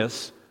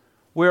wilderness,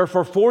 where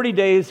for 40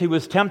 days he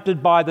was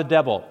tempted by the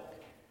devil.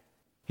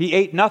 He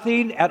ate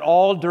nothing at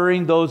all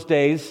during those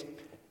days,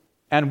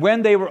 and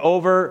when they were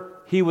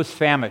over, he was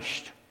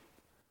famished.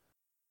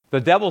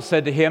 The devil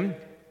said to him,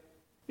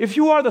 "If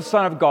you are the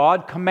Son of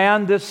God,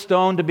 command this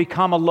stone to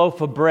become a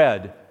loaf of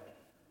bread."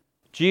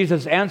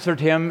 Jesus answered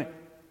him,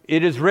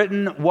 "It is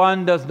written,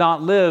 one does not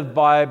live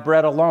by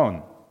bread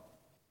alone."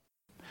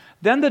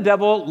 Then the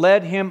devil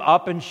led him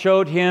up and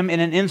showed him in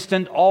an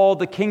instant all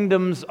the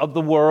kingdoms of the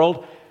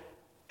world.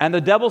 And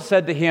the devil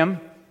said to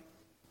him,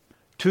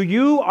 "To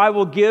you I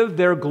will give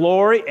their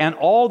glory and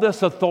all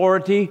this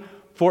authority,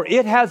 for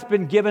it has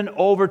been given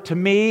over to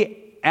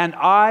me, and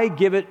I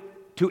give it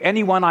to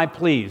anyone I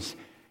please.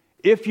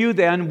 If you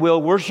then will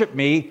worship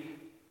me,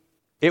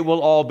 it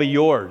will all be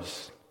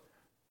yours."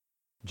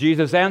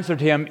 Jesus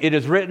answered him, "It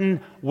is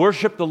written,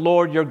 worship the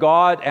Lord your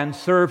God and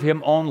serve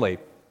him only."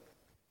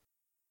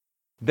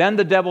 Then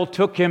the devil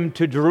took him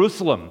to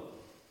Jerusalem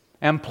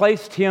and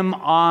placed him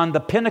on the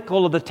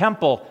pinnacle of the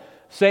temple,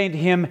 saying to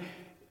him,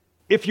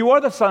 "If you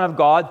are the Son of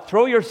God,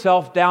 throw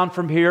yourself down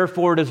from here,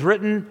 for it is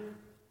written,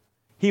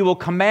 he will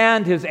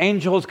command his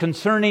angels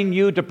concerning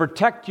you to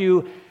protect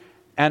you,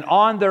 and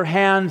on their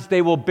hands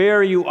they will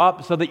bear you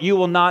up so that you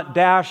will not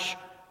dash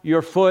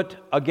your foot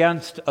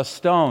against a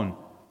stone."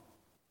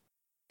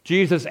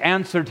 Jesus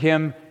answered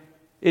him,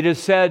 "It is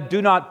said,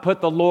 do not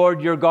put the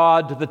Lord your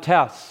God to the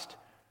test."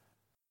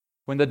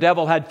 When the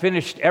devil had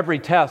finished every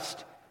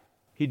test,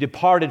 he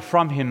departed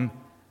from him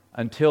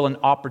until an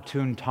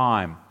opportune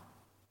time.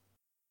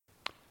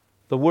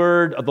 The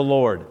word of the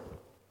Lord.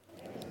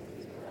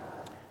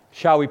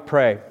 Shall we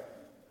pray?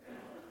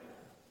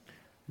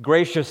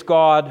 Gracious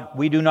God,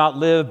 we do not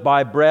live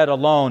by bread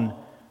alone,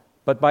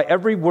 but by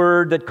every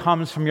word that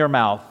comes from your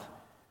mouth.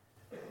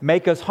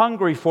 Make us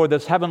hungry for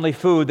this heavenly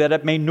food, that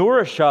it may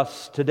nourish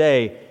us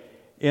today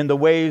in the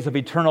ways of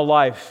eternal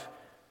life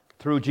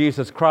through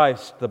Jesus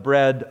Christ, the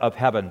bread of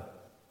heaven.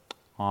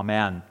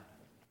 Amen.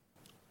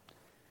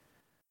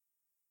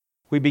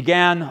 We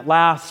began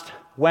last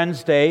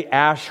Wednesday,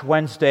 Ash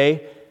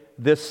Wednesday,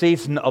 this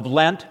season of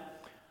Lent.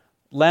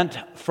 Lent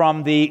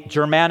from the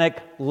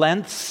Germanic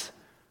Lents,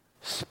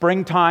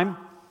 springtime.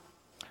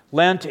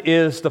 Lent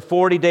is the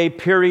 40-day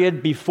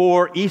period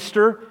before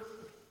Easter.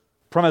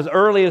 From as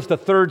early as the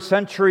 3rd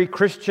century,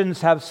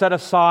 Christians have set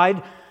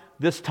aside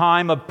this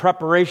time of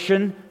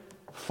preparation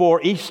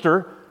for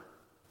Easter.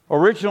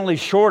 Originally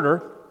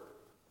shorter,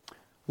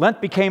 Lent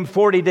became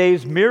 40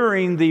 days,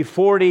 mirroring the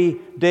 40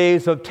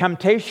 days of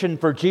temptation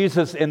for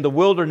Jesus in the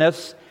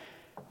wilderness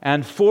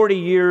and 40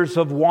 years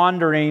of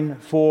wandering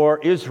for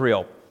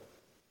Israel.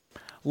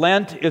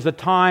 Lent is a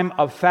time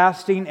of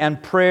fasting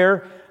and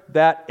prayer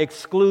that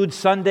excludes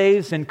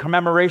Sundays in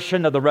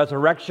commemoration of the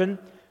resurrection.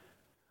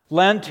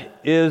 Lent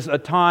is a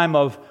time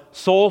of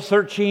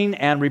soul-searching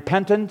and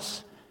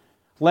repentance.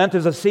 Lent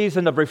is a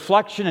season of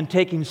reflection and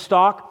taking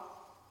stock.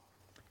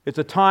 It's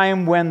a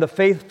time when the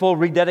faithful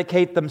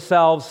rededicate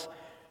themselves,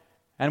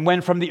 and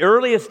when from the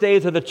earliest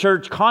days of the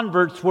church,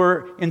 converts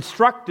were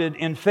instructed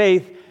in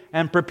faith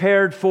and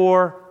prepared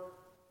for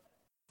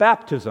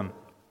baptism.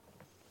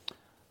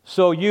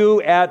 So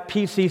you at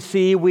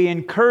PCC, we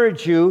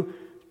encourage you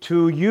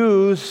to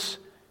use,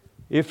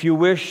 if you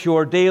wish,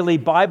 your daily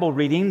Bible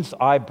readings.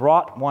 I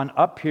brought one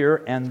up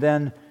here and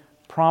then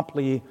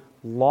promptly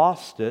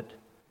lost it,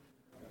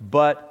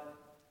 but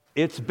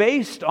it's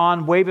based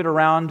on, wave it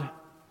around,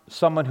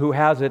 someone who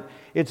has it.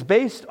 It's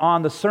based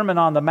on the Sermon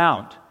on the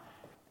Mount,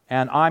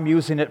 and I'm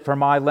using it for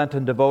my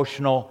Lenten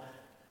devotional,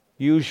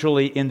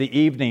 usually in the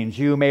evenings.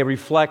 You may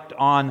reflect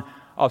on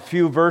a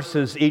few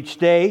verses each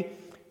day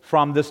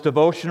from this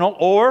devotional,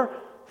 or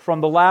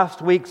from the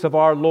last weeks of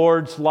our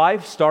Lord's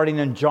life, starting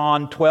in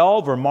John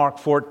 12 or Mark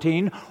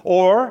 14,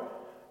 or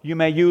you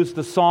may use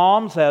the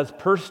Psalms as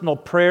personal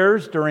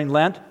prayers during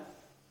Lent.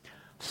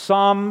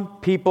 Some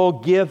people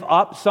give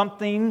up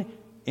something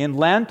in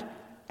Lent,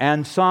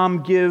 and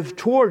some give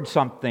toward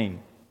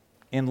something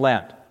in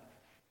Lent.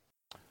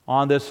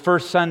 On this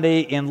first Sunday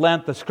in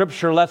Lent, the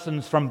scripture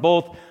lessons from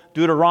both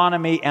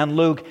Deuteronomy and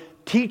Luke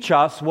teach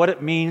us what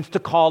it means to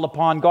call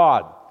upon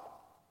God.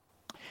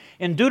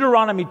 In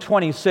Deuteronomy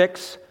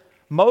 26,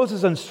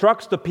 Moses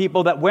instructs the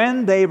people that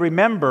when they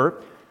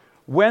remember,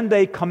 when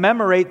they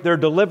commemorate their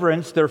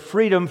deliverance, their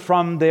freedom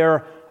from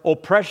their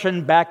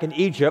oppression back in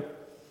Egypt,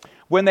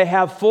 when they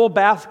have full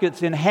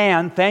baskets in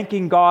hand,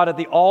 thanking God at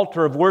the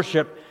altar of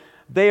worship,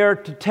 they are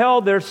to tell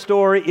their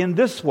story in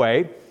this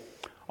way: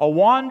 a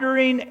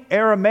wandering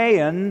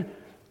Aramaean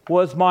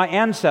was my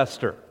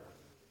ancestor.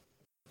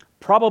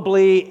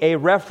 Probably a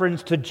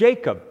reference to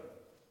Jacob,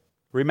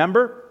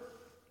 remember?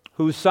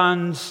 Whose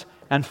sons,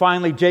 and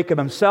finally Jacob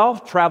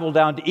himself, traveled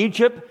down to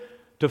Egypt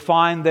to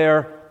find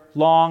their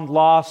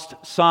long-lost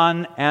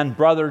son and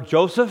brother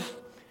Joseph.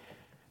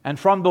 And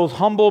from those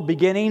humble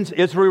beginnings,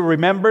 Israel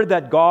remembered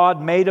that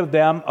God made of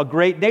them a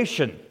great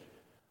nation,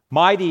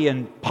 mighty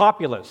and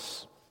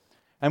populous.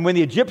 And when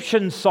the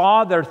Egyptians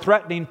saw their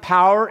threatening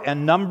power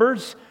and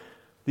numbers,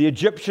 the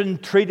Egyptians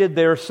treated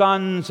their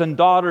sons and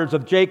daughters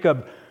of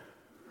Jacob,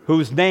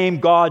 whose name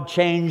God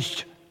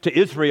changed to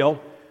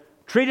Israel,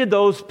 treated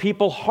those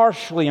people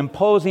harshly,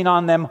 imposing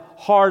on them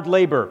hard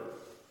labor.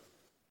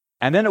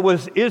 And then it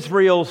was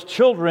Israel's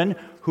children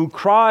who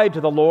cried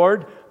to the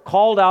Lord,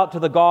 called out to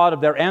the God of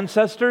their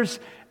ancestors,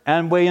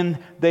 and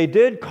when they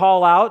did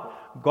call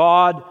out,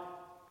 God,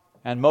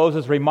 and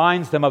Moses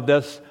reminds them of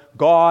this,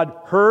 God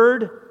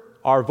heard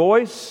our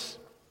voice,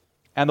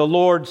 and the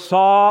Lord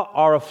saw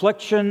our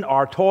affliction,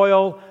 our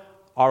toil,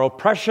 our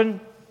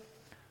oppression.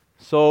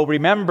 So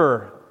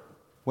remember,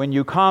 when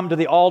you come to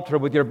the altar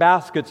with your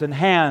baskets in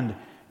hand,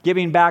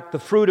 giving back the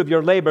fruit of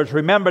your labors,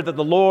 remember that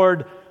the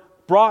Lord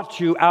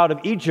brought you out of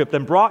Egypt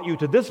and brought you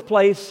to this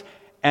place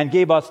and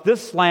gave us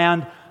this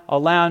land, a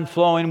land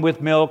flowing with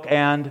milk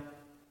and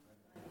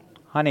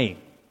honey.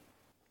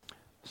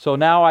 So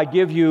now I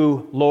give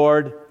you,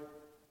 Lord,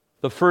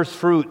 the first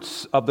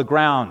fruits of the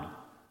ground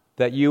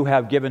that you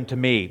have given to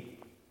me.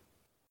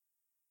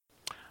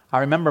 I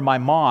remember my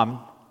mom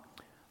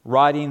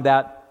writing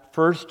that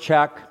first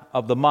check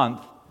of the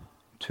month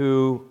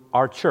to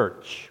our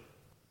church.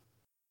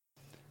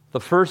 The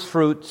first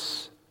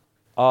fruits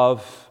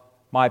of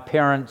my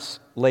parents'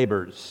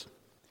 labors.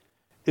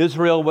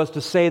 Israel was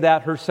to say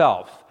that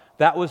herself.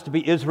 That was to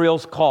be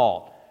Israel's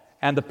call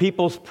and the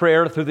people's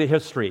prayer through the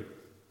history.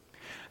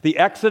 The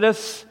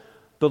Exodus,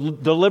 the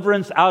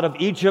deliverance out of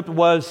Egypt,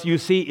 was, you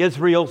see,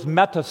 Israel's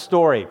meta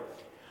story.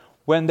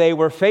 When they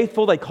were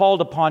faithful, they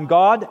called upon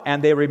God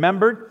and they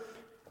remembered.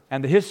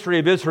 And the history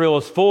of Israel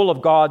is full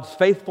of God's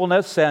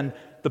faithfulness and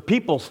the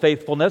people's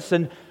faithfulness,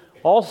 and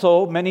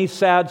also many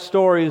sad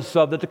stories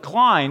of the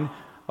decline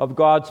of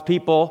God's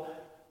people,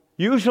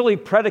 usually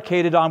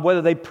predicated on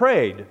whether they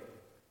prayed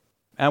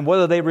and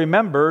whether they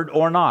remembered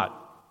or not.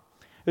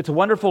 It's a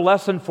wonderful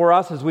lesson for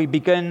us as we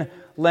begin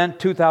Lent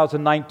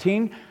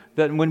 2019,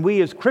 that when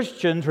we as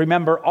Christians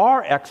remember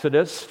our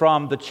exodus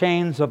from the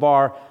chains of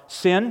our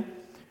sin,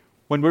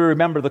 when we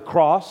remember the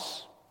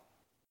cross,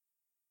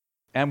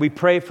 and we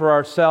pray for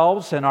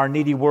ourselves and our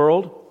needy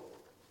world,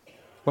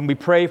 when we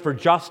pray for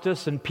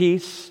justice and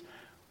peace,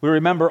 we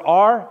remember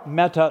our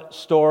meta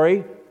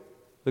story,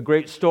 the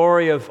great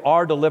story of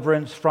our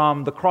deliverance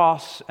from the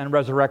cross and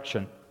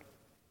resurrection.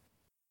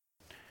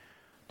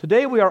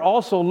 Today we are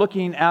also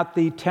looking at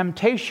the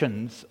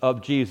temptations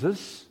of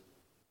Jesus.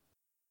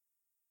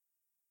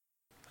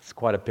 That's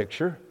quite a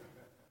picture.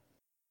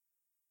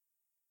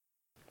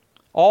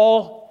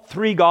 All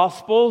three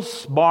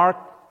Gospels, Mark,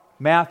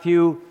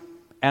 Matthew,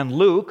 and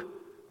Luke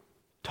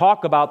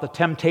talk about the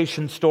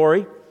temptation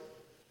story.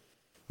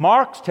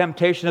 Mark's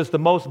temptation is the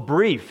most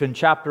brief in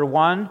chapter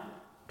 1,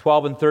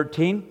 12 and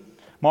 13.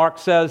 Mark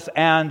says,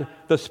 and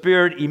the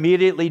Spirit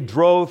immediately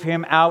drove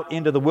him out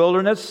into the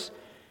wilderness.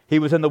 He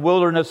was in the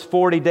wilderness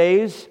 40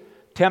 days,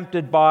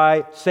 tempted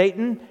by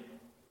Satan,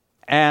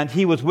 and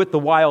he was with the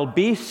wild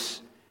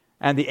beasts,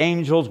 and the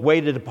angels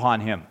waited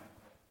upon him.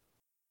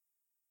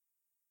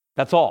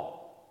 That's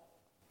all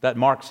that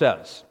Mark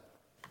says.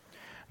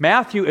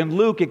 Matthew and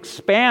Luke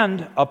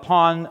expand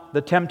upon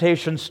the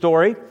temptation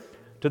story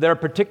to their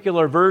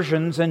particular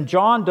versions, and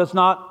John does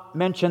not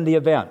mention the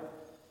event.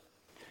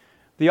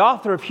 The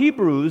author of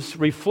Hebrews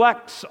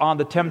reflects on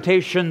the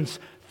temptations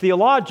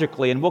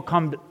theologically, and we'll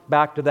come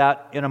back to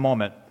that in a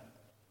moment.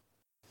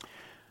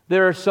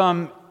 There are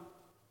some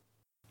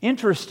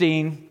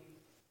interesting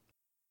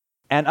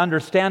and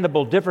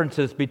understandable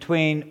differences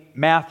between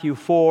Matthew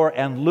 4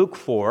 and Luke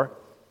 4.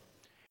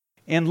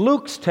 In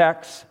Luke's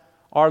text,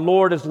 our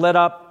Lord is led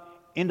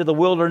up into the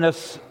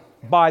wilderness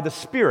by the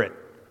Spirit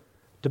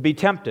to be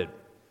tempted.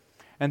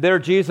 And there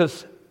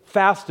Jesus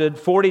fasted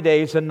 40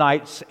 days and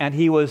nights, and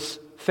he was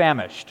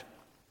famished.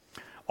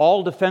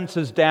 All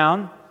defenses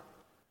down,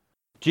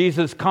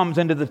 Jesus comes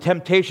into the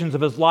temptations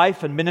of his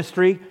life and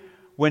ministry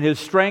when his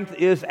strength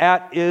is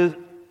at its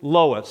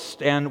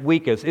lowest and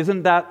weakest.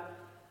 Isn't that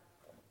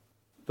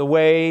the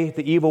way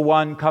the evil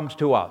one comes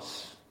to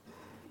us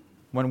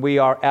when we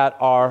are at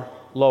our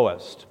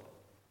lowest?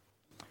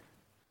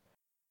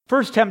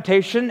 First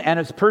temptation, and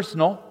it's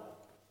personal.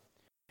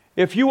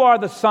 If you are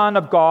the Son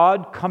of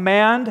God,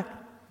 command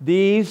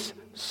these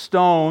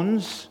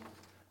stones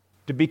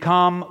to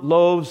become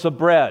loaves of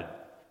bread.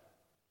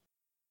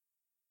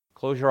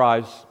 Close your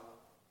eyes.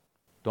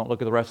 Don't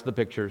look at the rest of the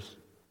pictures.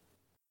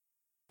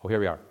 Oh, here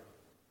we are.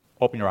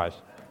 Open your eyes.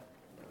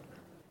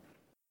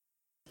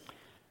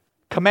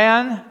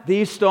 Command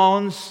these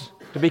stones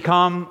to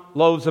become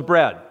loaves of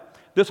bread.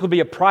 This would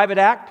be a private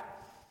act.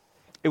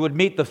 It would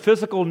meet the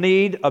physical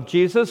need of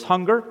Jesus,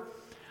 hunger.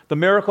 The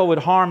miracle would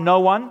harm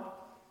no one.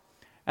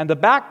 And the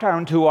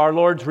background to our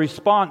Lord's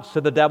response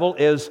to the devil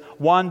is,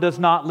 one does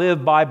not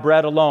live by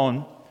bread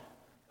alone,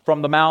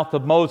 from the mouth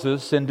of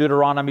Moses in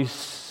Deuteronomy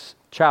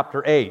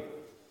chapter 8.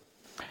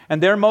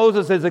 And there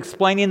Moses is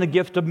explaining the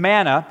gift of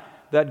manna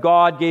that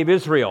God gave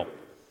Israel.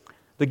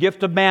 The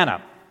gift of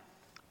manna,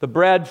 the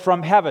bread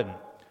from heaven,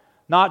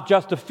 not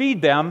just to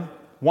feed them.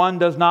 One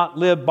does not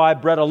live by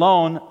bread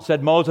alone,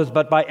 said Moses,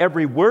 but by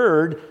every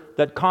word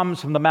that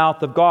comes from the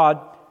mouth of God.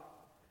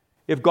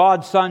 If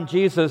God's Son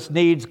Jesus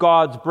needs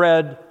God's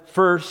bread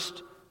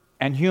first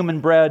and human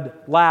bread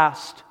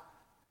last,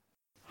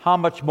 how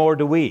much more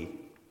do we?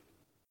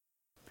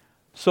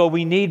 So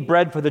we need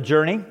bread for the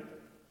journey,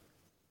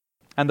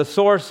 and the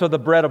source of the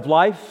bread of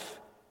life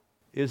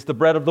is the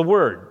bread of the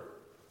Word.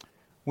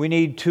 We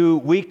need to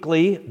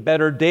weekly,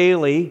 better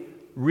daily,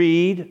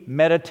 read,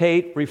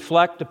 meditate,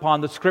 reflect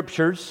upon the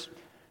Scriptures,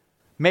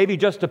 maybe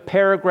just a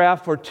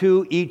paragraph or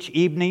two each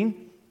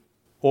evening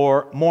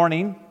or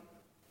morning,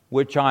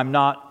 which I'm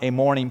not a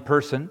morning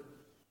person.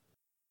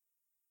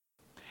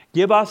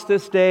 Give us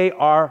this day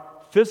our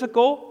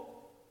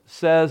physical,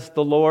 says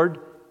the Lord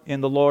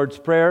in the Lord's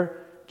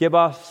Prayer. Give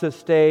us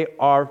this day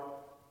our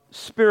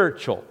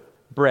spiritual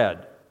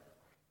bread.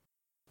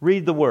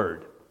 Read the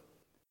Word.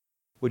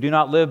 We do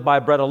not live by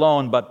bread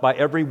alone, but by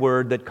every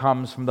word that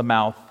comes from the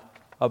mouth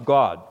of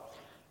God.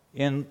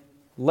 In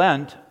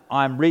Lent,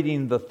 I'm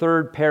reading the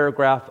third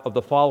paragraph of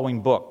the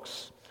following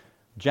books: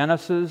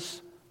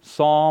 Genesis,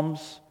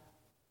 Psalms,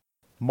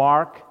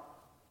 Mark,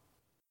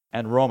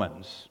 and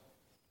Romans.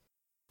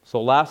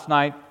 So last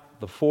night,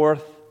 the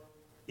fourth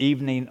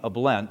evening of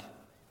Lent,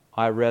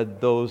 I read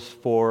those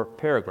 4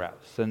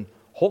 paragraphs, and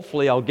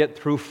hopefully I'll get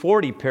through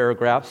 40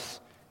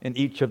 paragraphs in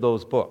each of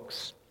those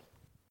books.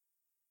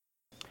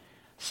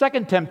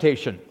 Second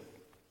temptation,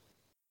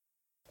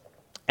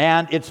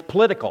 and it's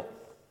political.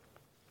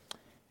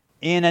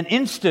 In an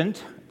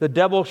instant, the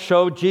devil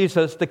showed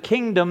Jesus the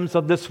kingdoms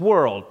of this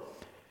world.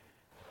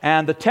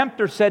 And the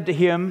tempter said to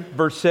him,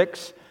 verse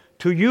 6,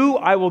 "To you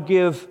I will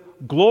give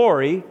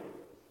glory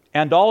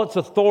and all its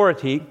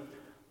authority,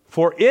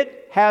 for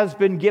it has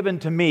been given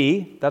to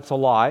me," that's a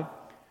lie,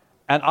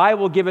 "and I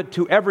will give it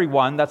to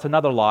everyone," that's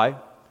another lie,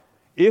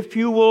 "if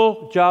you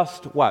will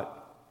just," what?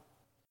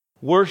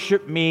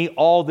 "Worship me,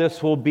 all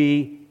this will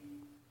be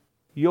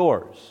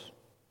yours."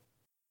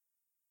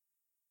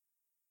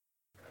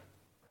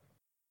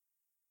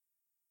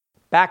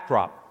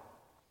 Backdrop.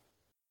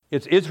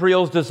 It's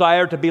Israel's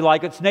desire to be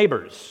like its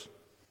neighbors,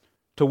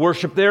 to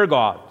worship their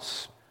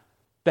gods,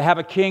 to have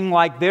a king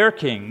like their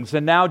kings.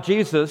 And now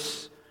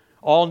Jesus,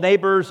 all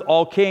neighbors,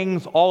 all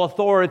kings, all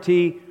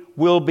authority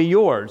will be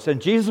yours.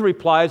 And Jesus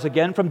replies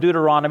again from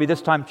Deuteronomy,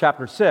 this time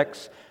chapter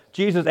 6.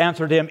 Jesus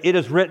answered him, "It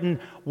is written,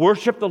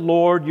 worship the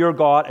Lord your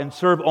God and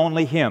serve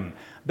only him."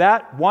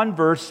 That one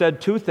verse said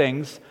 2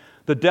 things.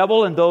 The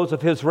devil and those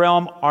of his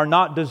realm are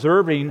not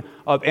deserving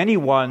of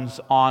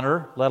anyone's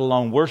honor, let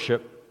alone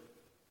worship.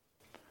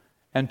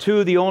 And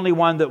 2, the only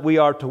one that we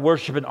are to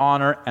worship and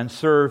honor and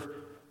serve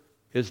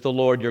is the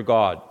Lord your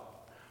God.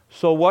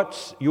 So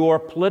what's your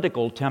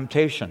political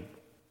temptation?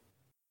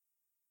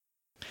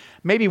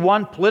 Maybe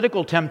one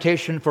political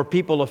temptation for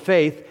people of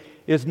faith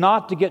is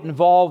not to get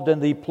involved in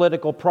the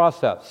political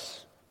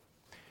process.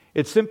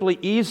 It's simply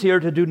easier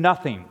to do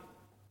nothing.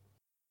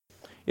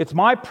 It's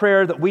my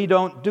prayer that we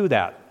don't do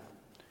that.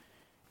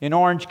 In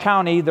Orange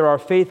County, there are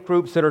faith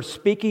groups that are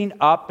speaking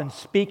up and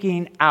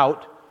speaking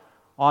out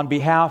on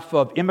behalf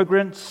of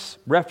immigrants,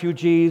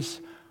 refugees,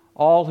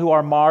 all who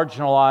are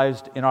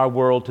marginalized in our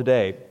world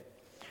today.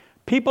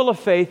 People of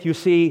faith, you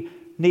see,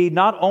 need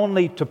not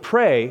only to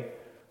pray,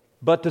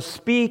 but to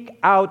speak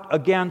out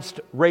against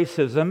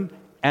racism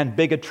and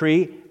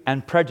bigotry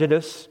and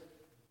prejudice.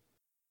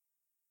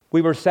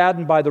 We were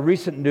saddened by the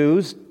recent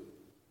news,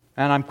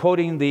 and I'm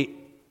quoting the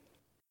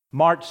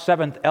March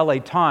 7th LA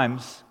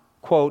Times,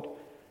 quote,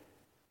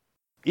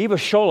 Eva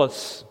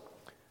Scholz,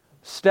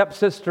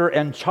 stepsister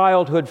and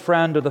childhood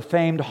friend of the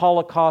famed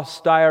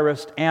Holocaust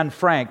diarist Anne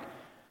Frank,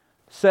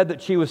 said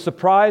that she was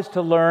surprised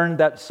to learn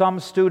that some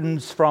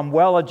students from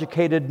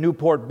well-educated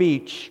Newport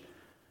Beach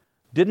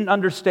didn't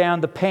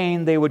understand the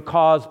pain they would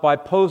cause by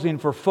posing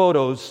for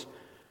photos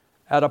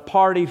at a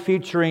party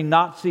featuring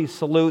Nazi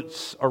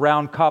salutes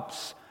around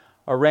cups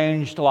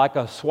arranged like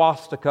a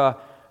swastika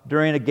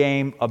during a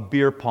game of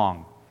beer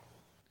pong.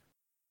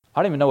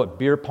 I don't even know what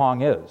beer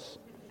pong is.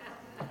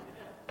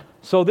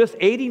 So this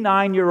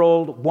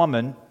 89-year-old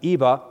woman,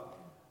 Eva,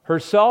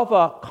 herself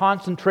a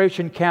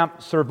concentration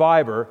camp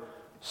survivor,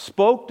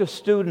 spoke to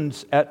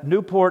students at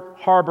Newport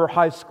Harbor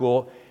High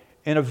School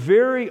in a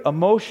very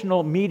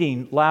emotional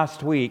meeting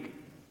last week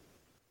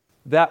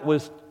that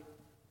was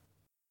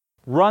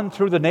run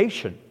through the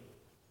nation.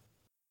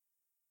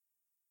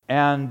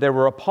 And there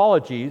were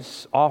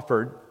apologies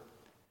offered,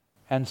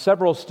 and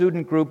several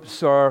student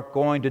groups are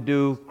going to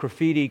do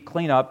graffiti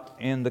cleanup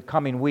in the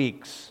coming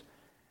weeks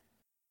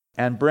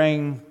and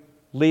bring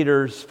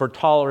leaders for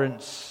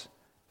tolerance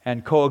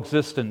and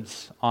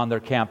coexistence on their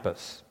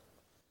campus.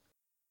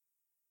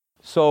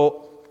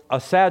 So, a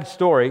sad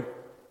story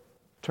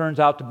turns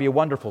out to be a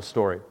wonderful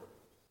story.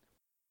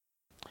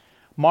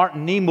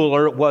 Martin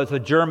Niemöller was a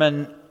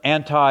German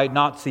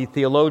anti-Nazi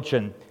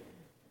theologian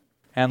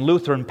and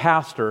Lutheran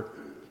pastor,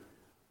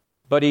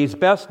 but he's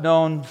best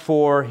known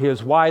for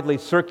his widely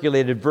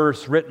circulated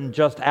verse written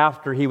just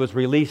after he was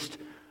released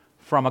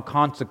from a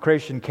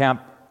concentration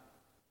camp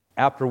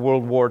after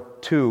World War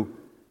II.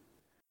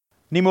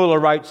 Niemöller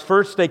writes,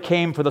 "First they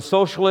came for the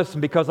socialists,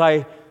 and because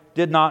I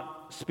did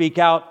not speak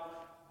out,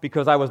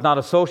 because I was not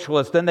a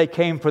socialist. Then they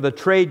came for the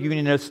trade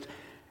unionist,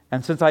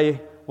 and since I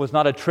was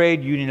not a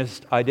trade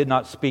unionist, I did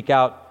not speak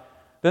out.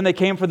 Then they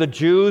came for the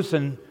Jews,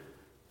 and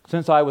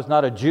since I was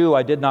not a Jew,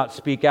 I did not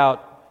speak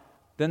out.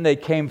 Then they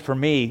came for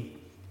me,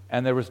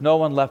 and there was no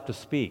one left to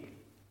speak."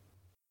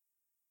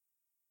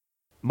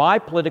 My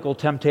political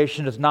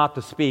temptation is not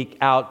to speak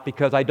out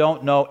because I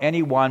don't know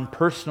anyone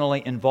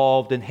personally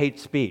involved in hate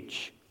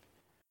speech.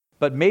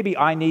 But maybe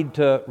I need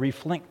to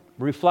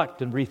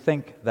reflect and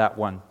rethink that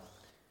one.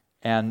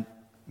 And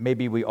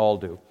maybe we all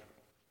do.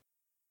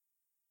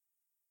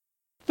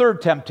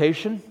 Third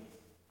temptation.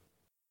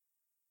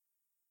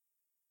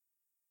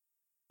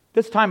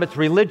 This time it's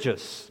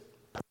religious,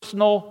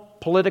 personal,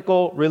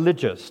 political,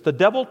 religious. The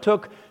devil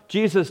took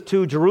Jesus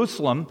to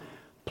Jerusalem,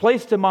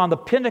 placed him on the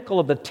pinnacle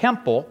of the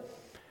temple.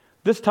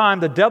 This time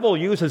the devil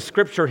uses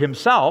Scripture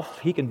himself.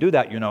 He can do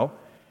that, you know.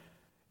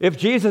 If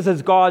Jesus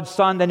is God's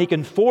Son, then he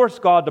can force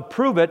God to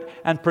prove it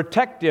and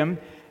protect him.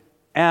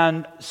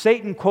 And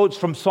Satan quotes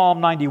from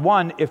Psalm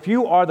 91, "If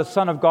you are the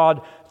Son of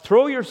God,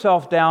 throw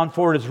yourself down,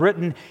 for it is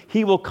written,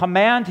 he will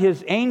command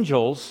his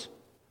angels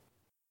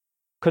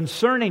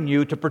concerning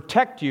you to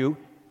protect you,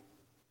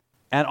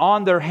 and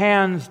on their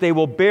hands they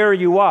will bear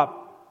you up,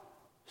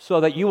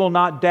 so that you will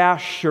not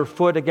dash your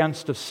foot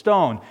against a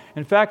stone."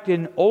 In fact,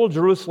 in Old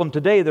Jerusalem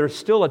today, there's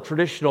still a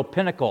traditional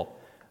pinnacle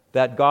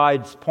that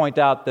guides point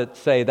out that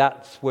say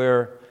that's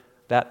where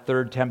that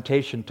third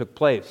temptation took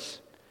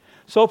place.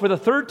 So for the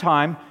third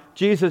time,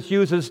 Jesus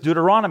uses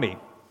Deuteronomy.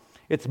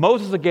 It's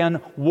Moses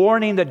again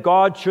warning that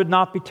God should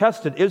not be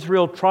tested.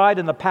 Israel tried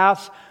in the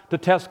past to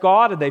test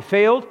God and they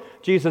failed.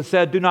 Jesus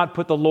said, "Do not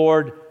put the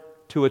Lord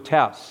to a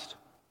test."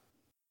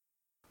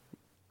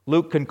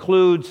 Luke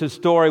concludes his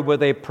story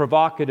with a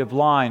provocative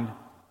line.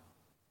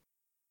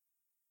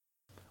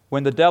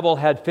 "When the devil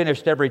had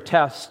finished every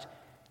test,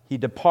 he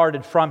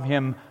departed from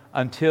him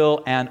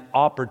until an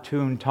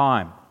opportune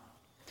time."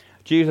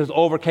 Jesus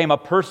overcame a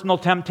personal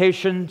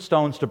temptation,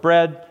 stones to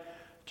bread.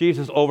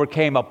 Jesus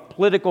overcame a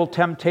political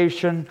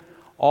temptation.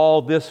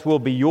 All this will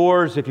be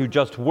yours if you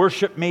just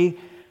worship me.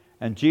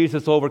 And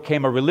Jesus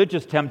overcame a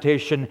religious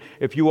temptation.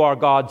 If you are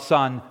God's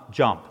Son,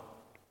 jump.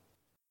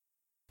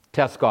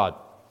 Test God.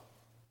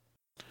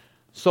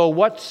 So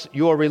what's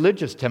your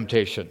religious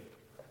temptation?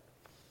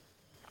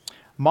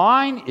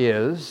 Mine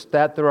is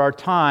that there are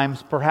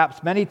times,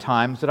 perhaps many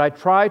times, that I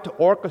try to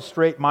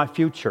orchestrate my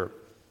future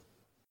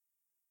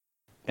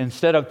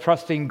instead of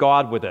trusting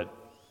God with it.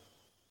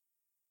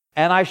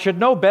 And I should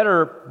know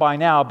better by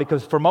now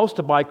because for most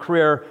of my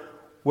career,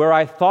 where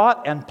I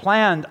thought and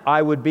planned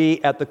I would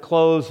be at the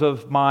close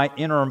of my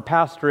interim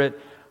pastorate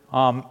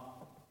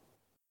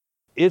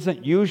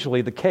isn't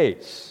usually the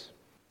case.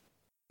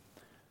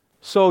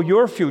 So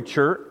your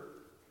future,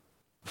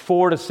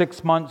 4 to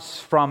 6 months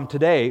from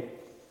today,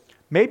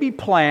 may be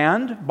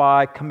planned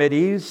by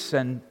committees,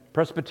 and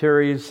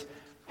presbyteries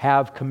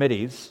have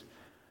committees.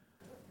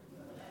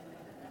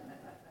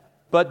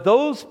 But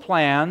those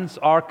plans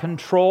are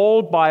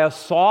controlled by a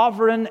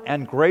sovereign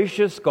and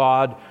gracious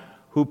God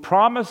who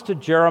promised to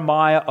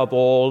Jeremiah of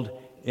old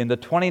in the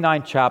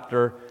 29th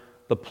chapter,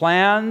 the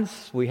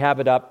plans, we have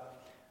it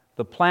up,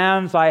 the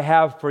plans I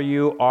have for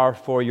you are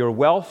for your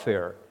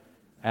welfare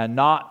and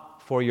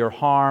not for your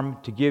harm,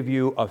 to give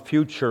you a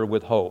future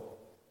with hope.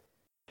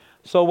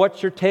 So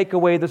what's your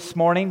takeaway this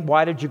morning?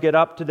 Why did you get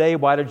up today?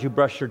 Why did you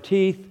brush your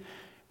teeth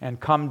and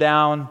come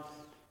down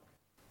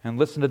and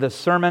listen to this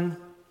sermon?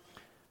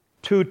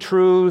 2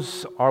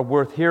 truths are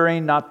worth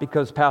hearing, not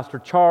because Pastor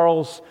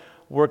Charles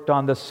worked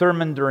on this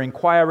sermon during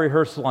choir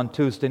rehearsal on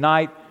Tuesday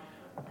night,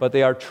 but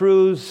they are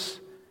truths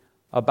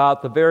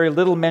about the very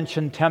little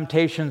mentioned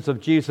temptations of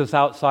Jesus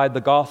outside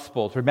the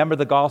Gospels. Remember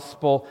the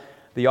Gospel,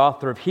 the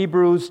author of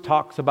Hebrews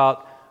talks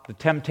about the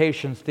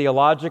temptations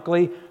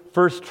theologically.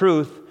 First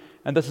truth,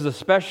 and this is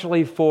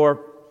especially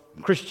for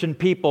Christian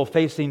people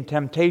facing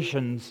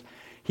temptations,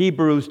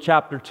 Hebrews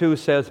chapter 2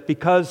 says,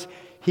 because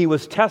he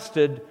was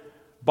tested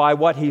by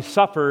what he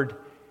suffered,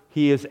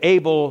 he is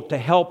able to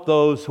help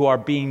those who are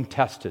being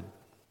tested.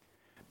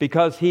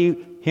 Because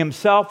he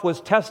himself was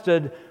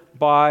tested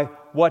by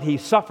what he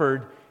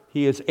suffered,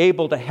 he is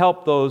able to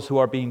help those who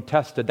are being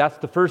tested. That's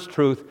the first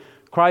truth.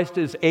 Christ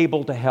is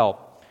able to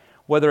help.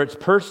 Whether it's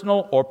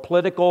personal or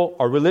political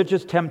or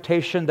religious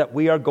temptation that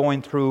we are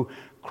going through,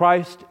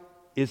 Christ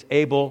is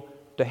able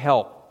to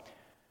help.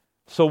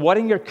 So what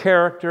in your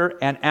character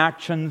and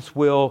actions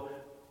will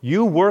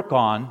you work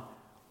on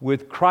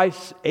with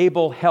Christ's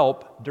able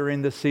help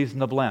during this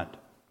season of Lent?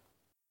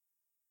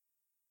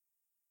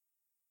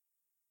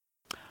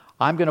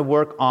 I'm going to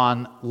work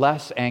on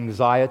less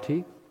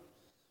anxiety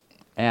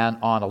and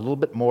on a little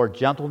bit more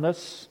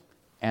gentleness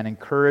and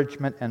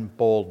encouragement and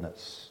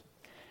boldness.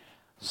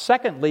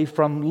 Secondly,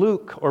 from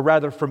Luke, or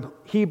rather from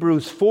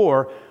Hebrews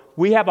 4,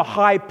 we have a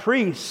high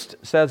priest,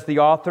 says the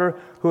author,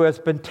 who has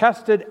been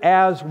tested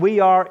as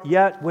we are,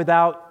 yet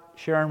without,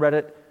 Sharon read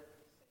it,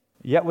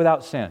 yet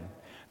without sin.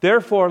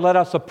 Therefore, let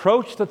us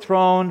approach the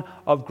throne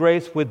of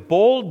grace with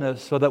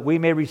boldness so that we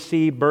may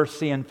receive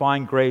mercy and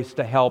find grace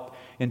to help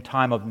in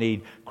time of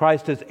need.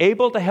 Christ is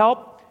able to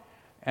help,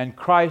 and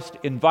Christ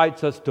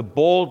invites us to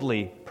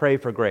boldly pray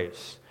for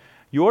grace.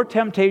 Your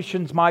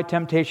temptations, my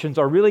temptations,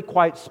 are really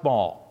quite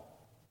small.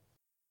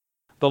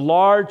 The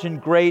large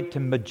and great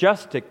and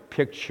majestic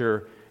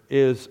picture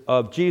is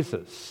of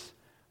Jesus,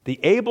 the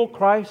able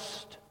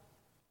Christ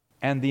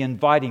and the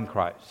inviting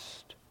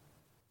Christ.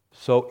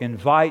 So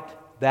invite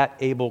that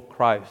able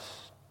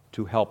Christ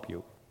to help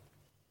you.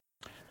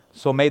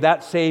 So may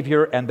that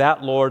Savior and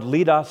that Lord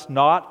lead us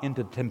not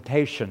into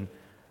temptation,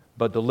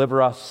 but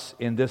deliver us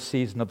in this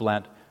season of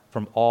Lent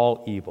from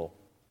all evil.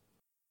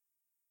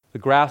 The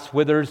grass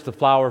withers, the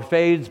flower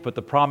fades, but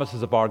the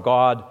promises of our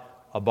God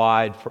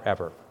abide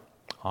forever.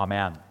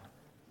 Amen.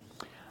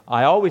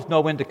 I always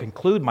know when to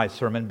conclude my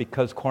sermon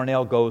because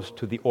Cornell goes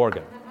to the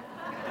organ.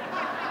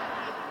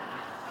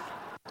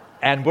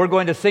 And we're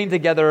going to sing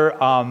together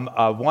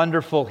a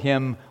wonderful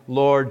hymn,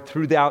 Lord,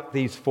 throughout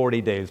these 40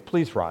 days.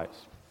 Please rise.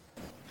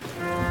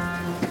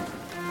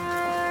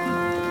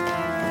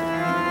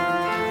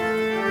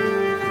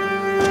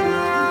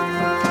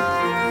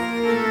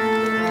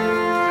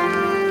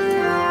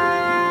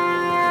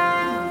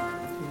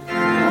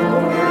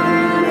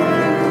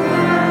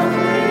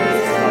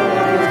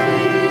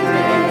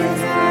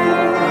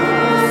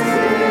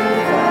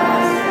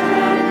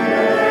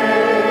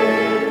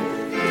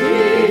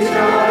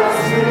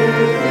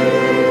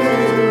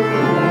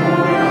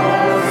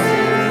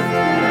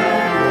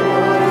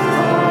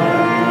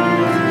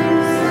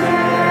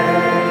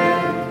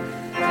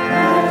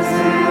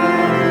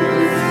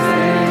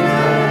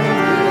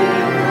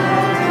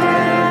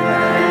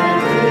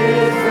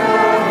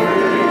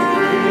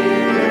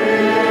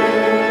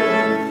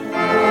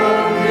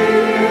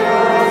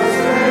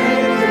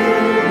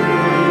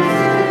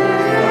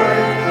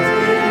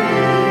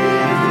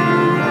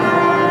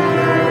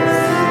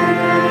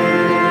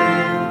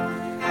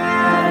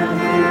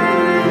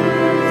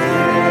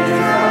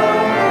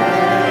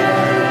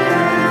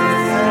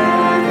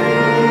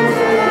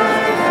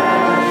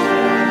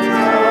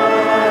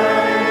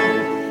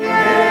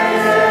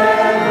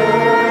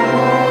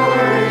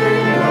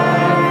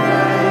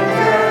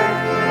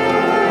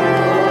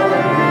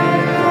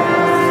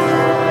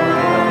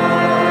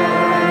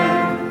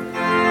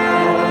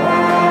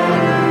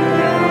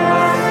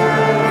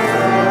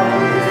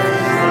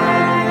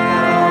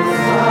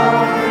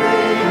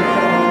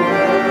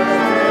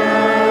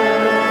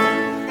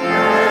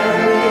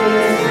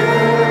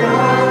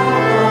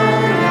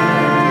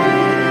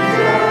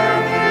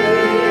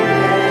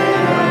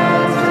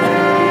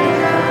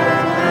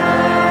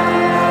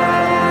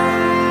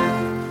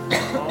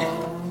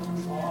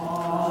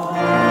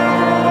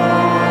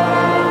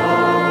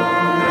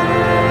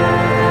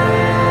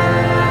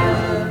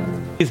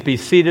 Please be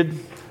seated.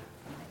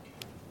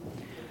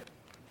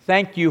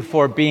 Thank you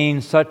for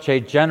being such a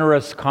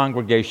generous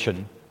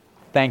congregation.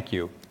 Thank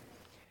you.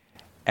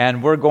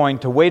 And we're going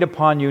to wait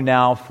upon you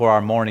now for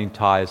our morning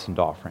tithes and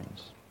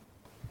offerings.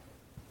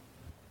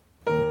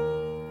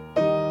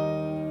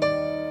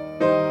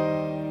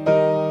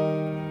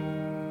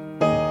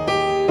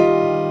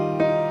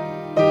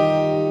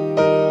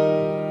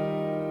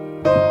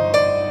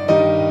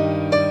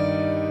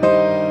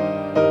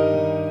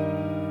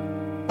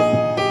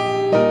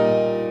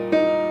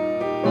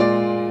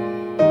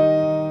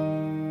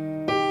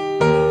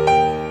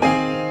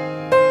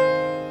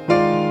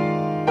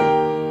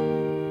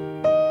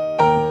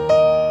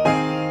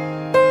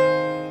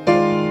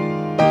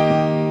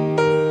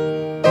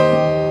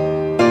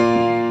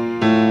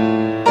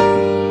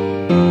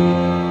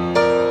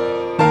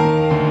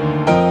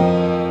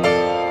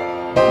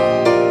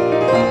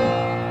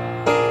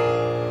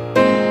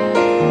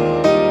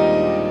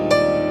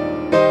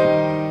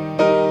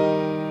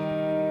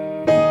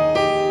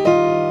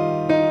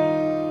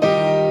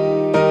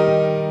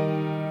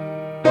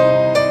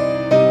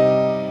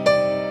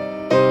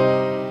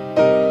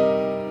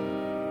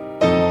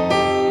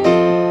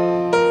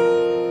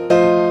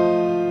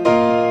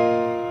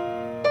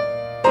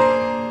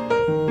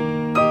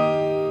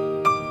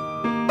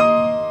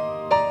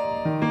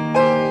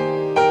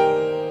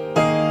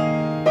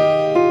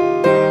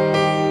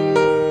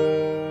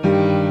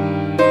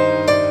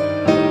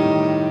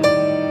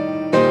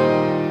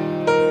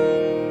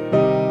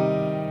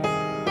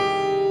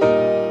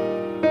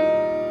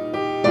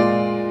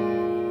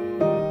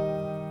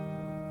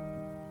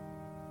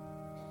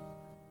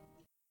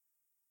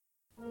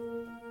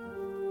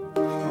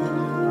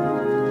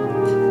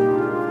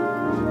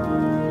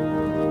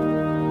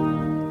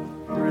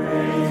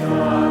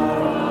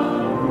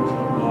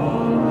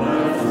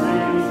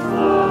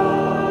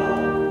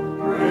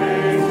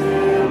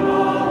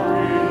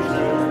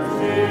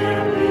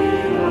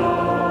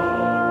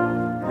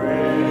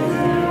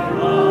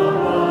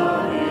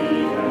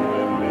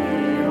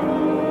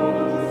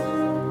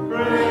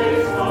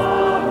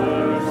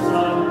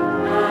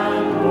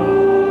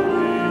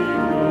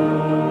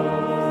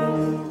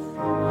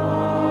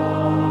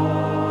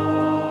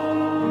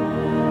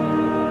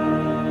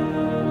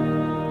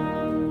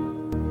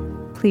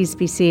 Please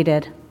be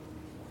seated.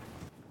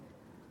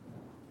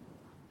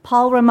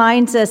 Paul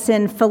reminds us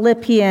in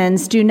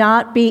Philippians, do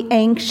not be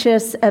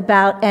anxious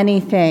about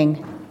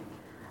anything,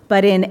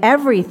 but in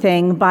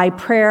everything by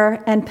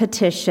prayer and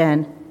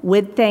petition,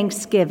 with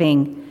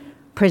thanksgiving,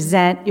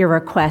 present your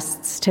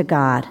requests to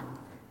God.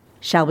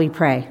 Shall we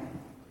pray?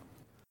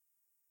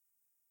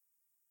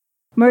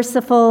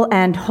 Merciful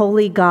and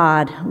holy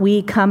God,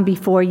 we come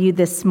before you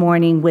this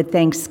morning with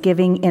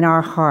thanksgiving in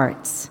our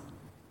hearts.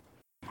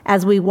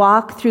 As we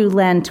walk through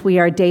Lent, we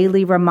are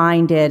daily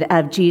reminded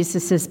of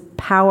Jesus'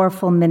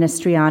 powerful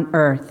ministry on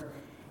earth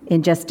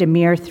in just a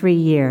mere 3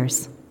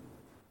 years.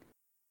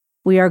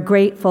 We are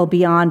grateful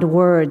beyond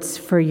words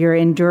for your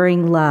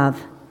enduring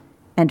love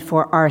and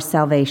for our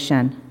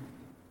salvation.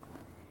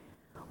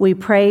 We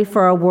pray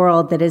for a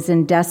world that is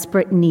in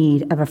desperate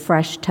need of a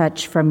fresh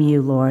touch from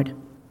you, Lord.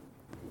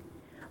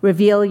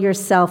 Reveal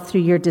yourself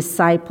through your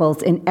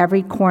disciples in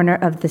every corner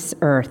of this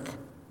earth.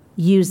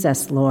 Use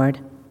us, Lord.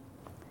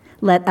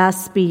 Let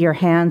us be your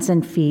hands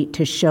and feet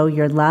to show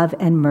your love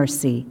and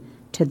mercy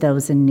to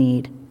those in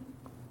need.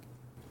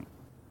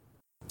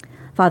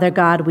 Father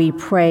God, we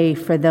pray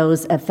for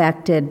those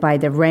affected by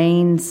the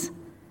rains,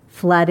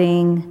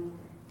 flooding,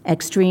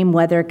 extreme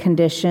weather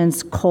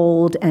conditions,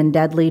 cold and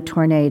deadly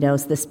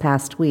tornadoes this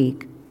past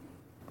week.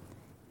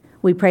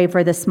 We pray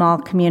for the small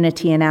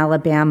community in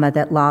Alabama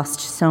that lost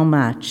so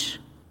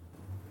much.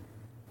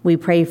 We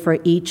pray for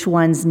each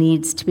one's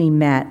needs to be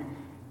met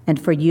and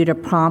for you to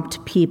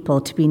prompt people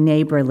to be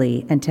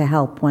neighborly and to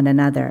help one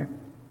another.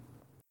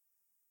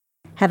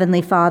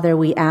 Heavenly Father,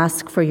 we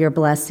ask for your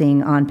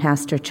blessing on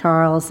Pastor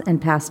Charles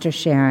and Pastor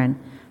Sharon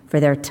for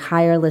their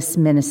tireless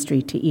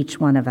ministry to each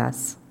one of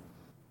us.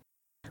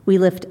 We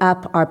lift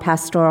up our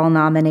pastoral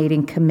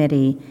nominating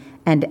committee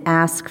and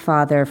ask,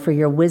 Father, for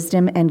your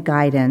wisdom and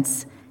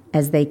guidance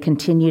as they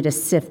continue to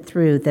sift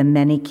through the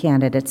many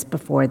candidates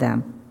before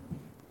them.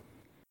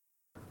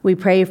 We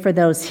pray for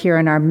those here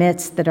in our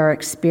midst that are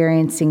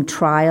experiencing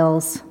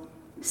trials,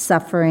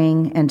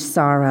 suffering, and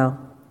sorrow.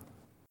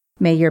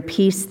 May your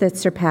peace that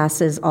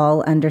surpasses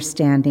all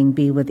understanding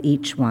be with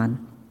each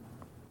one.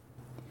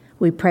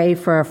 We pray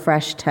for a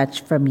fresh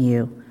touch from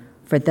you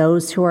for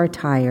those who are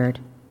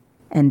tired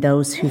and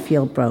those who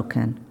feel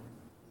broken.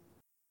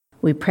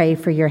 We pray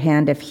for your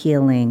hand of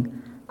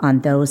healing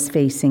on those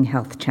facing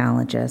health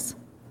challenges.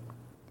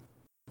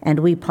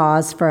 And we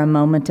pause for a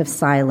moment of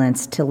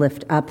silence to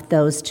lift up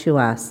those to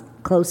us,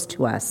 close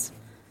to us,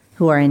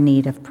 who are in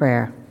need of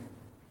prayer.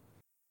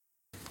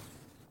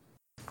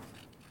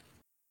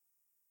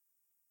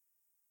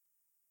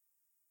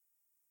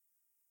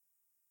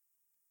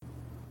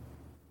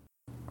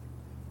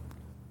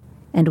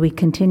 And we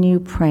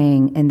continue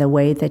praying in the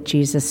way that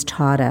Jesus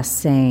taught us,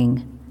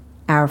 saying,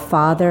 Our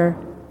Father,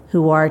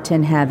 who art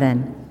in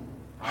heaven,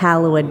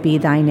 hallowed be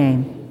thy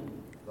name.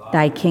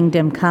 Thy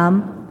kingdom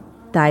come,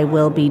 thy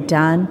will be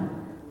done,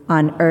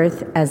 on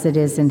earth as it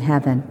is in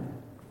heaven.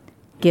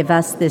 Give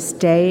us this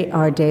day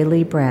our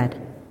daily bread,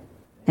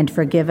 and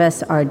forgive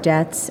us our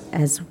debts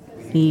as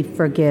we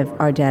forgive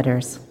our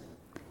debtors.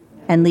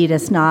 And lead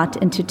us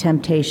not into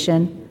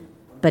temptation,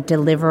 but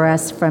deliver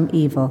us from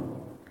evil.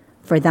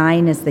 For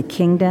thine is the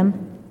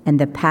kingdom, and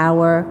the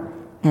power,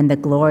 and the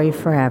glory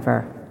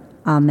forever.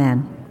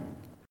 Amen.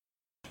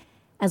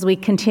 As we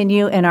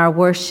continue in our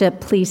worship,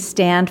 please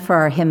stand for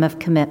our hymn of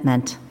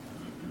commitment.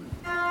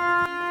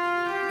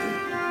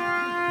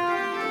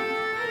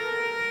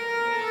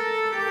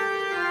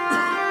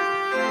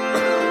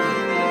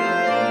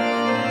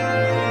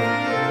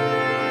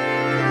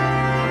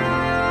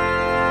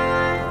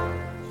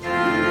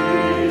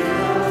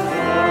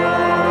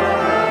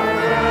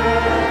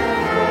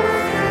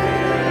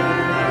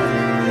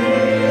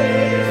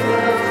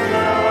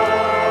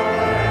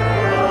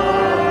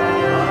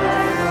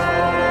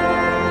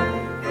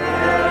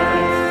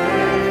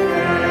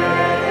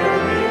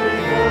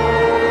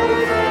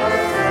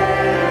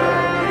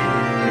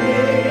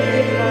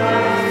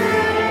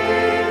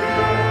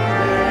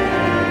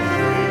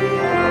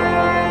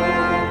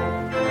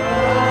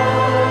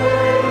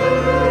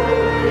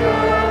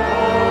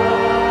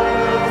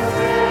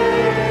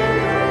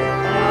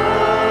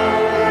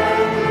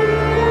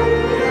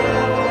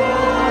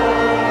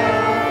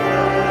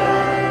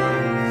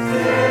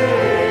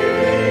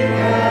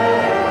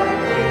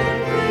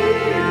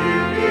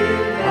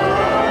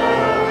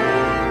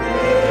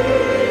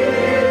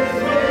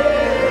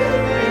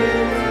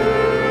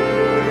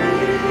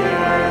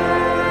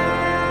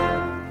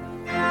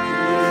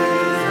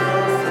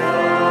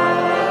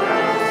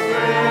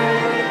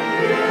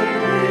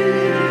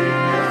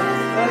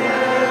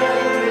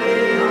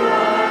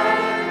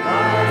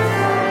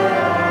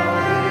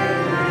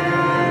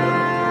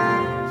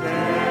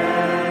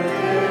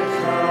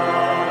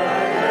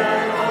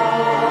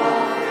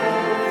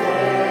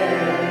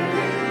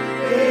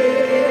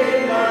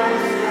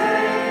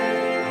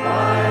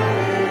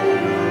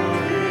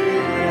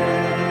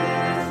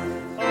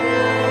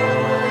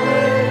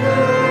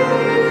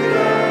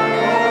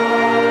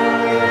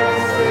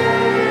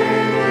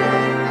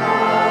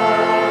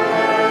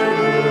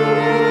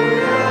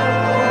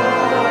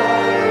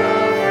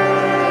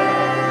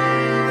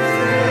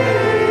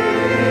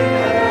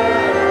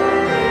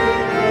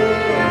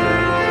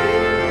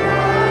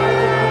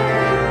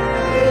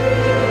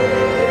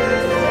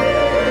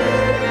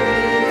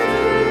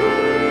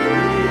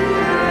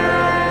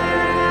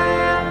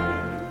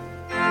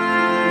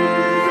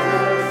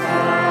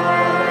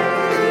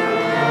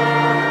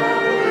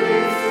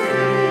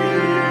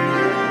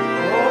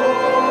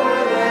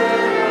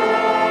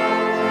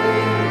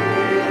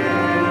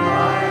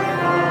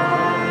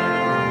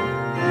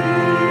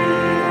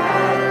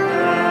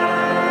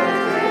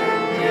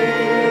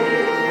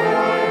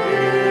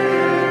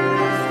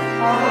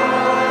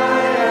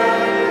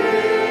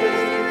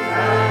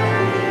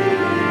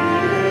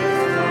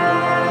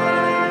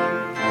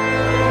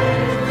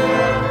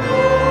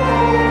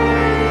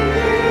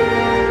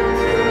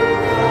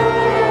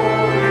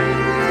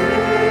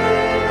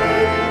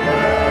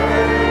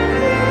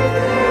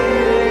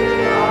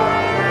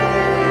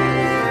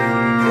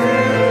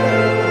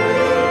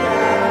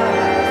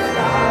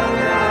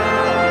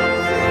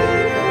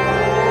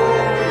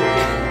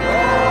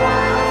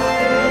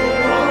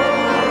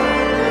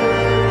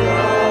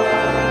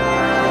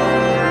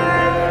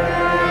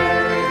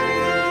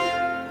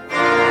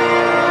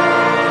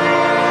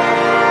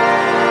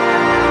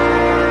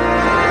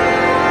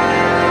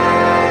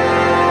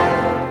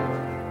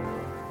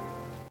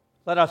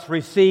 Let us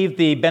receive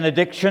the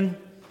benediction.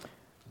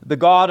 The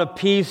God of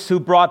peace, who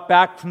brought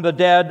back from the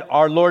dead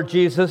our Lord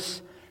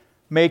Jesus,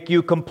 make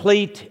you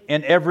complete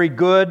in every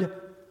good,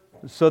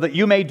 so that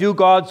you may do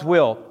God's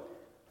will,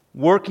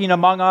 working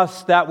among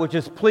us that which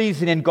is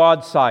pleasing in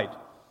God's sight.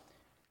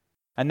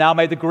 And now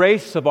may the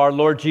grace of our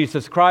Lord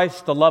Jesus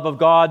Christ, the love of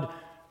God,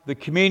 the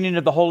communion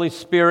of the Holy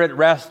Spirit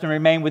rest and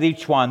remain with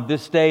each one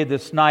this day,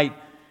 this night,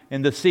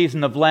 in the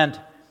season of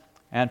Lent,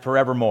 and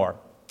forevermore.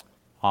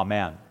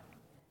 Amen.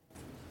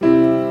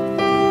 Oh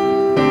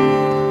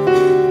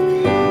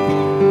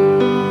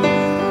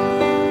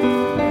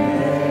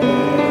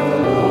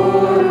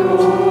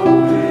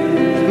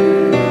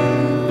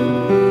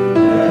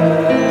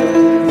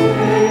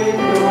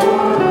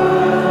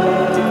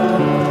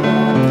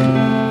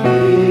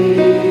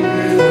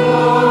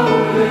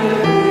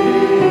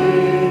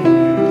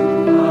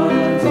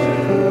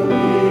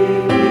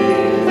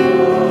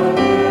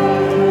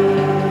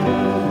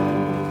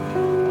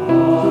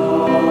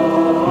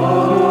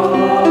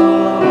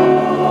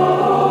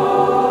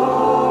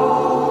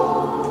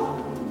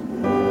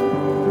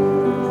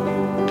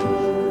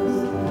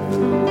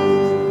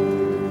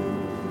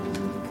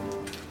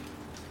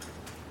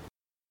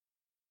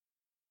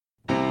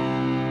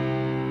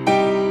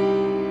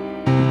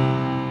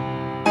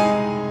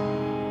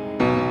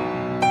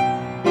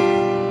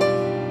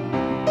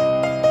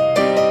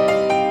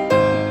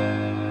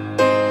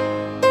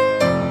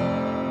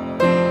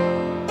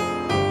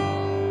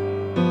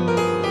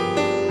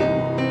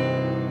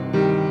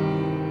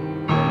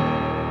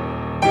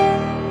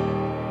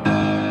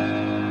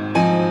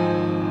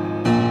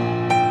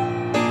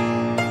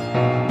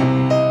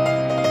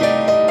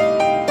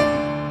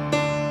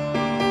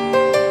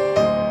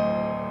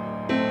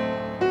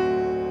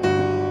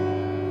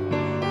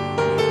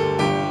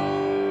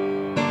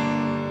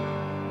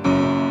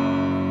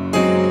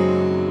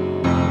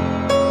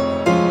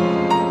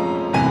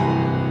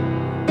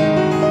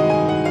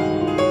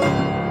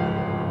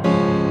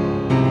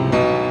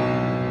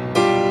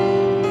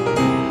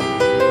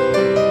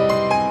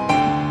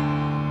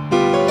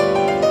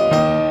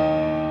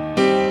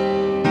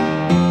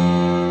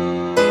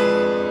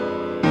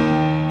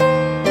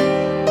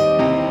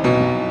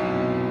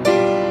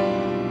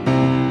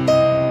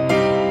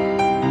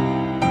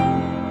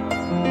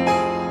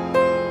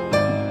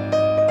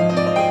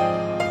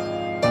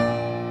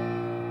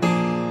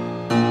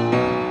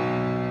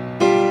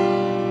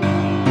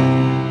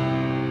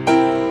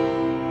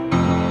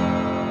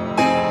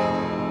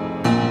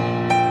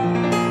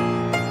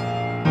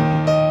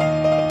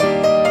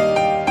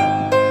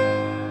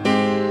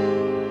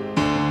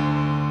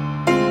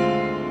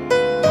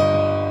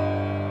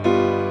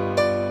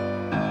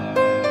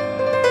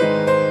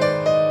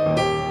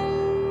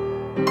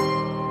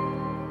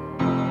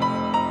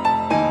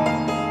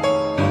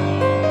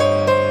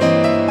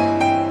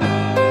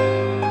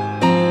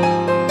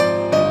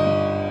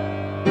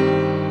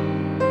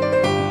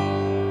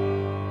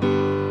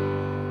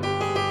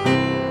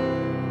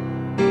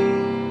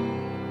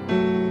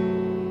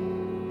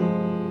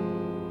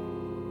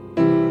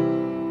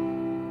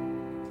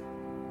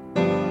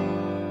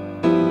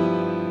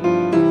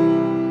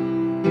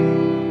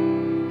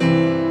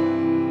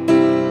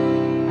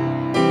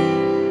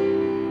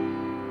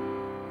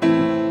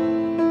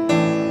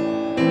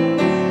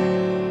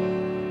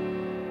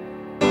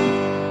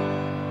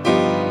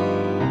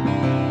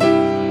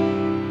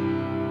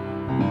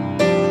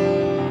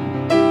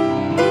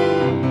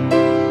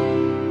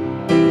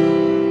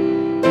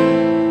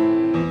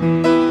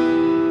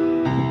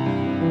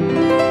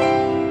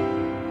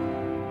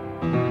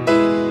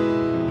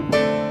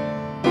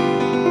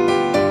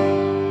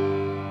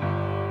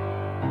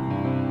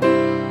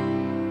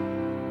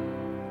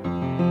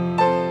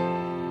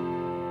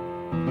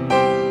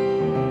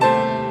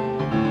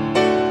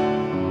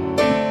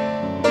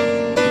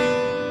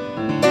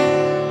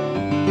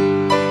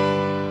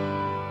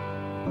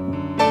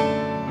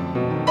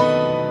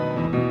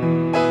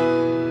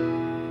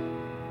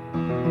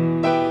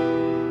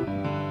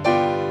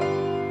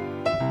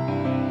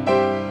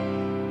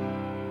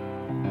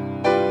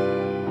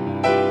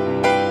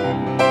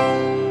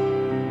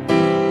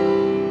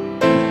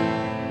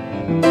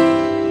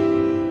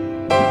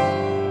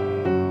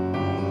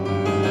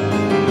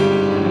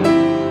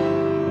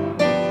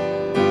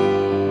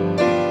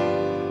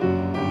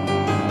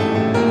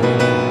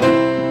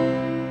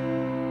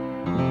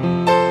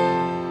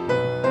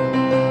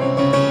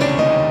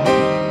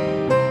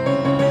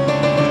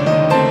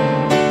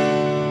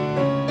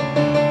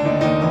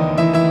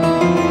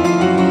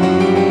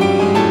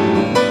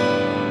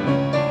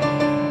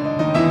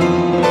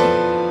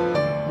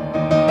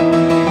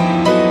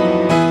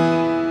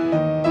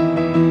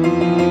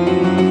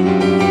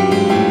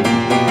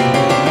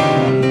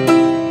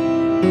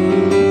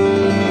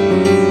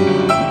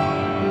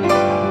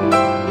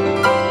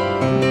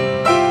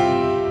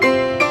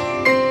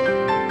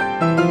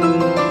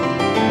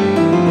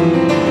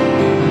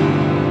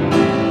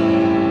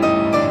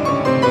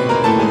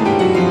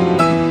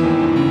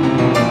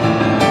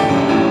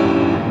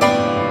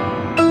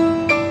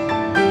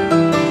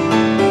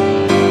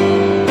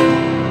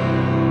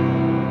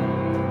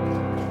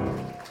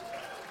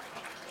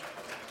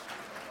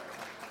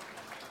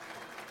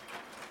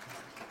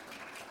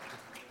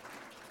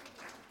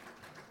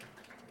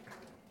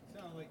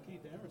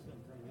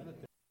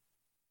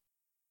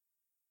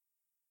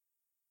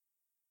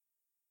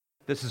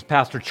This is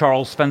Pastor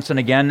Charles Svensson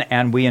again,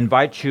 and we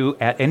invite you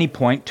at any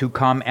point to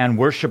come and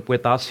worship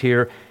with us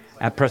here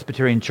at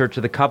Presbyterian Church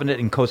of the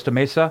Covenant in Costa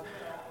Mesa.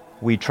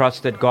 We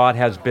trust that God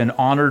has been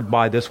honored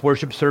by this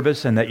worship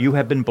service and that you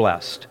have been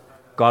blessed.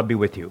 God be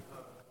with you.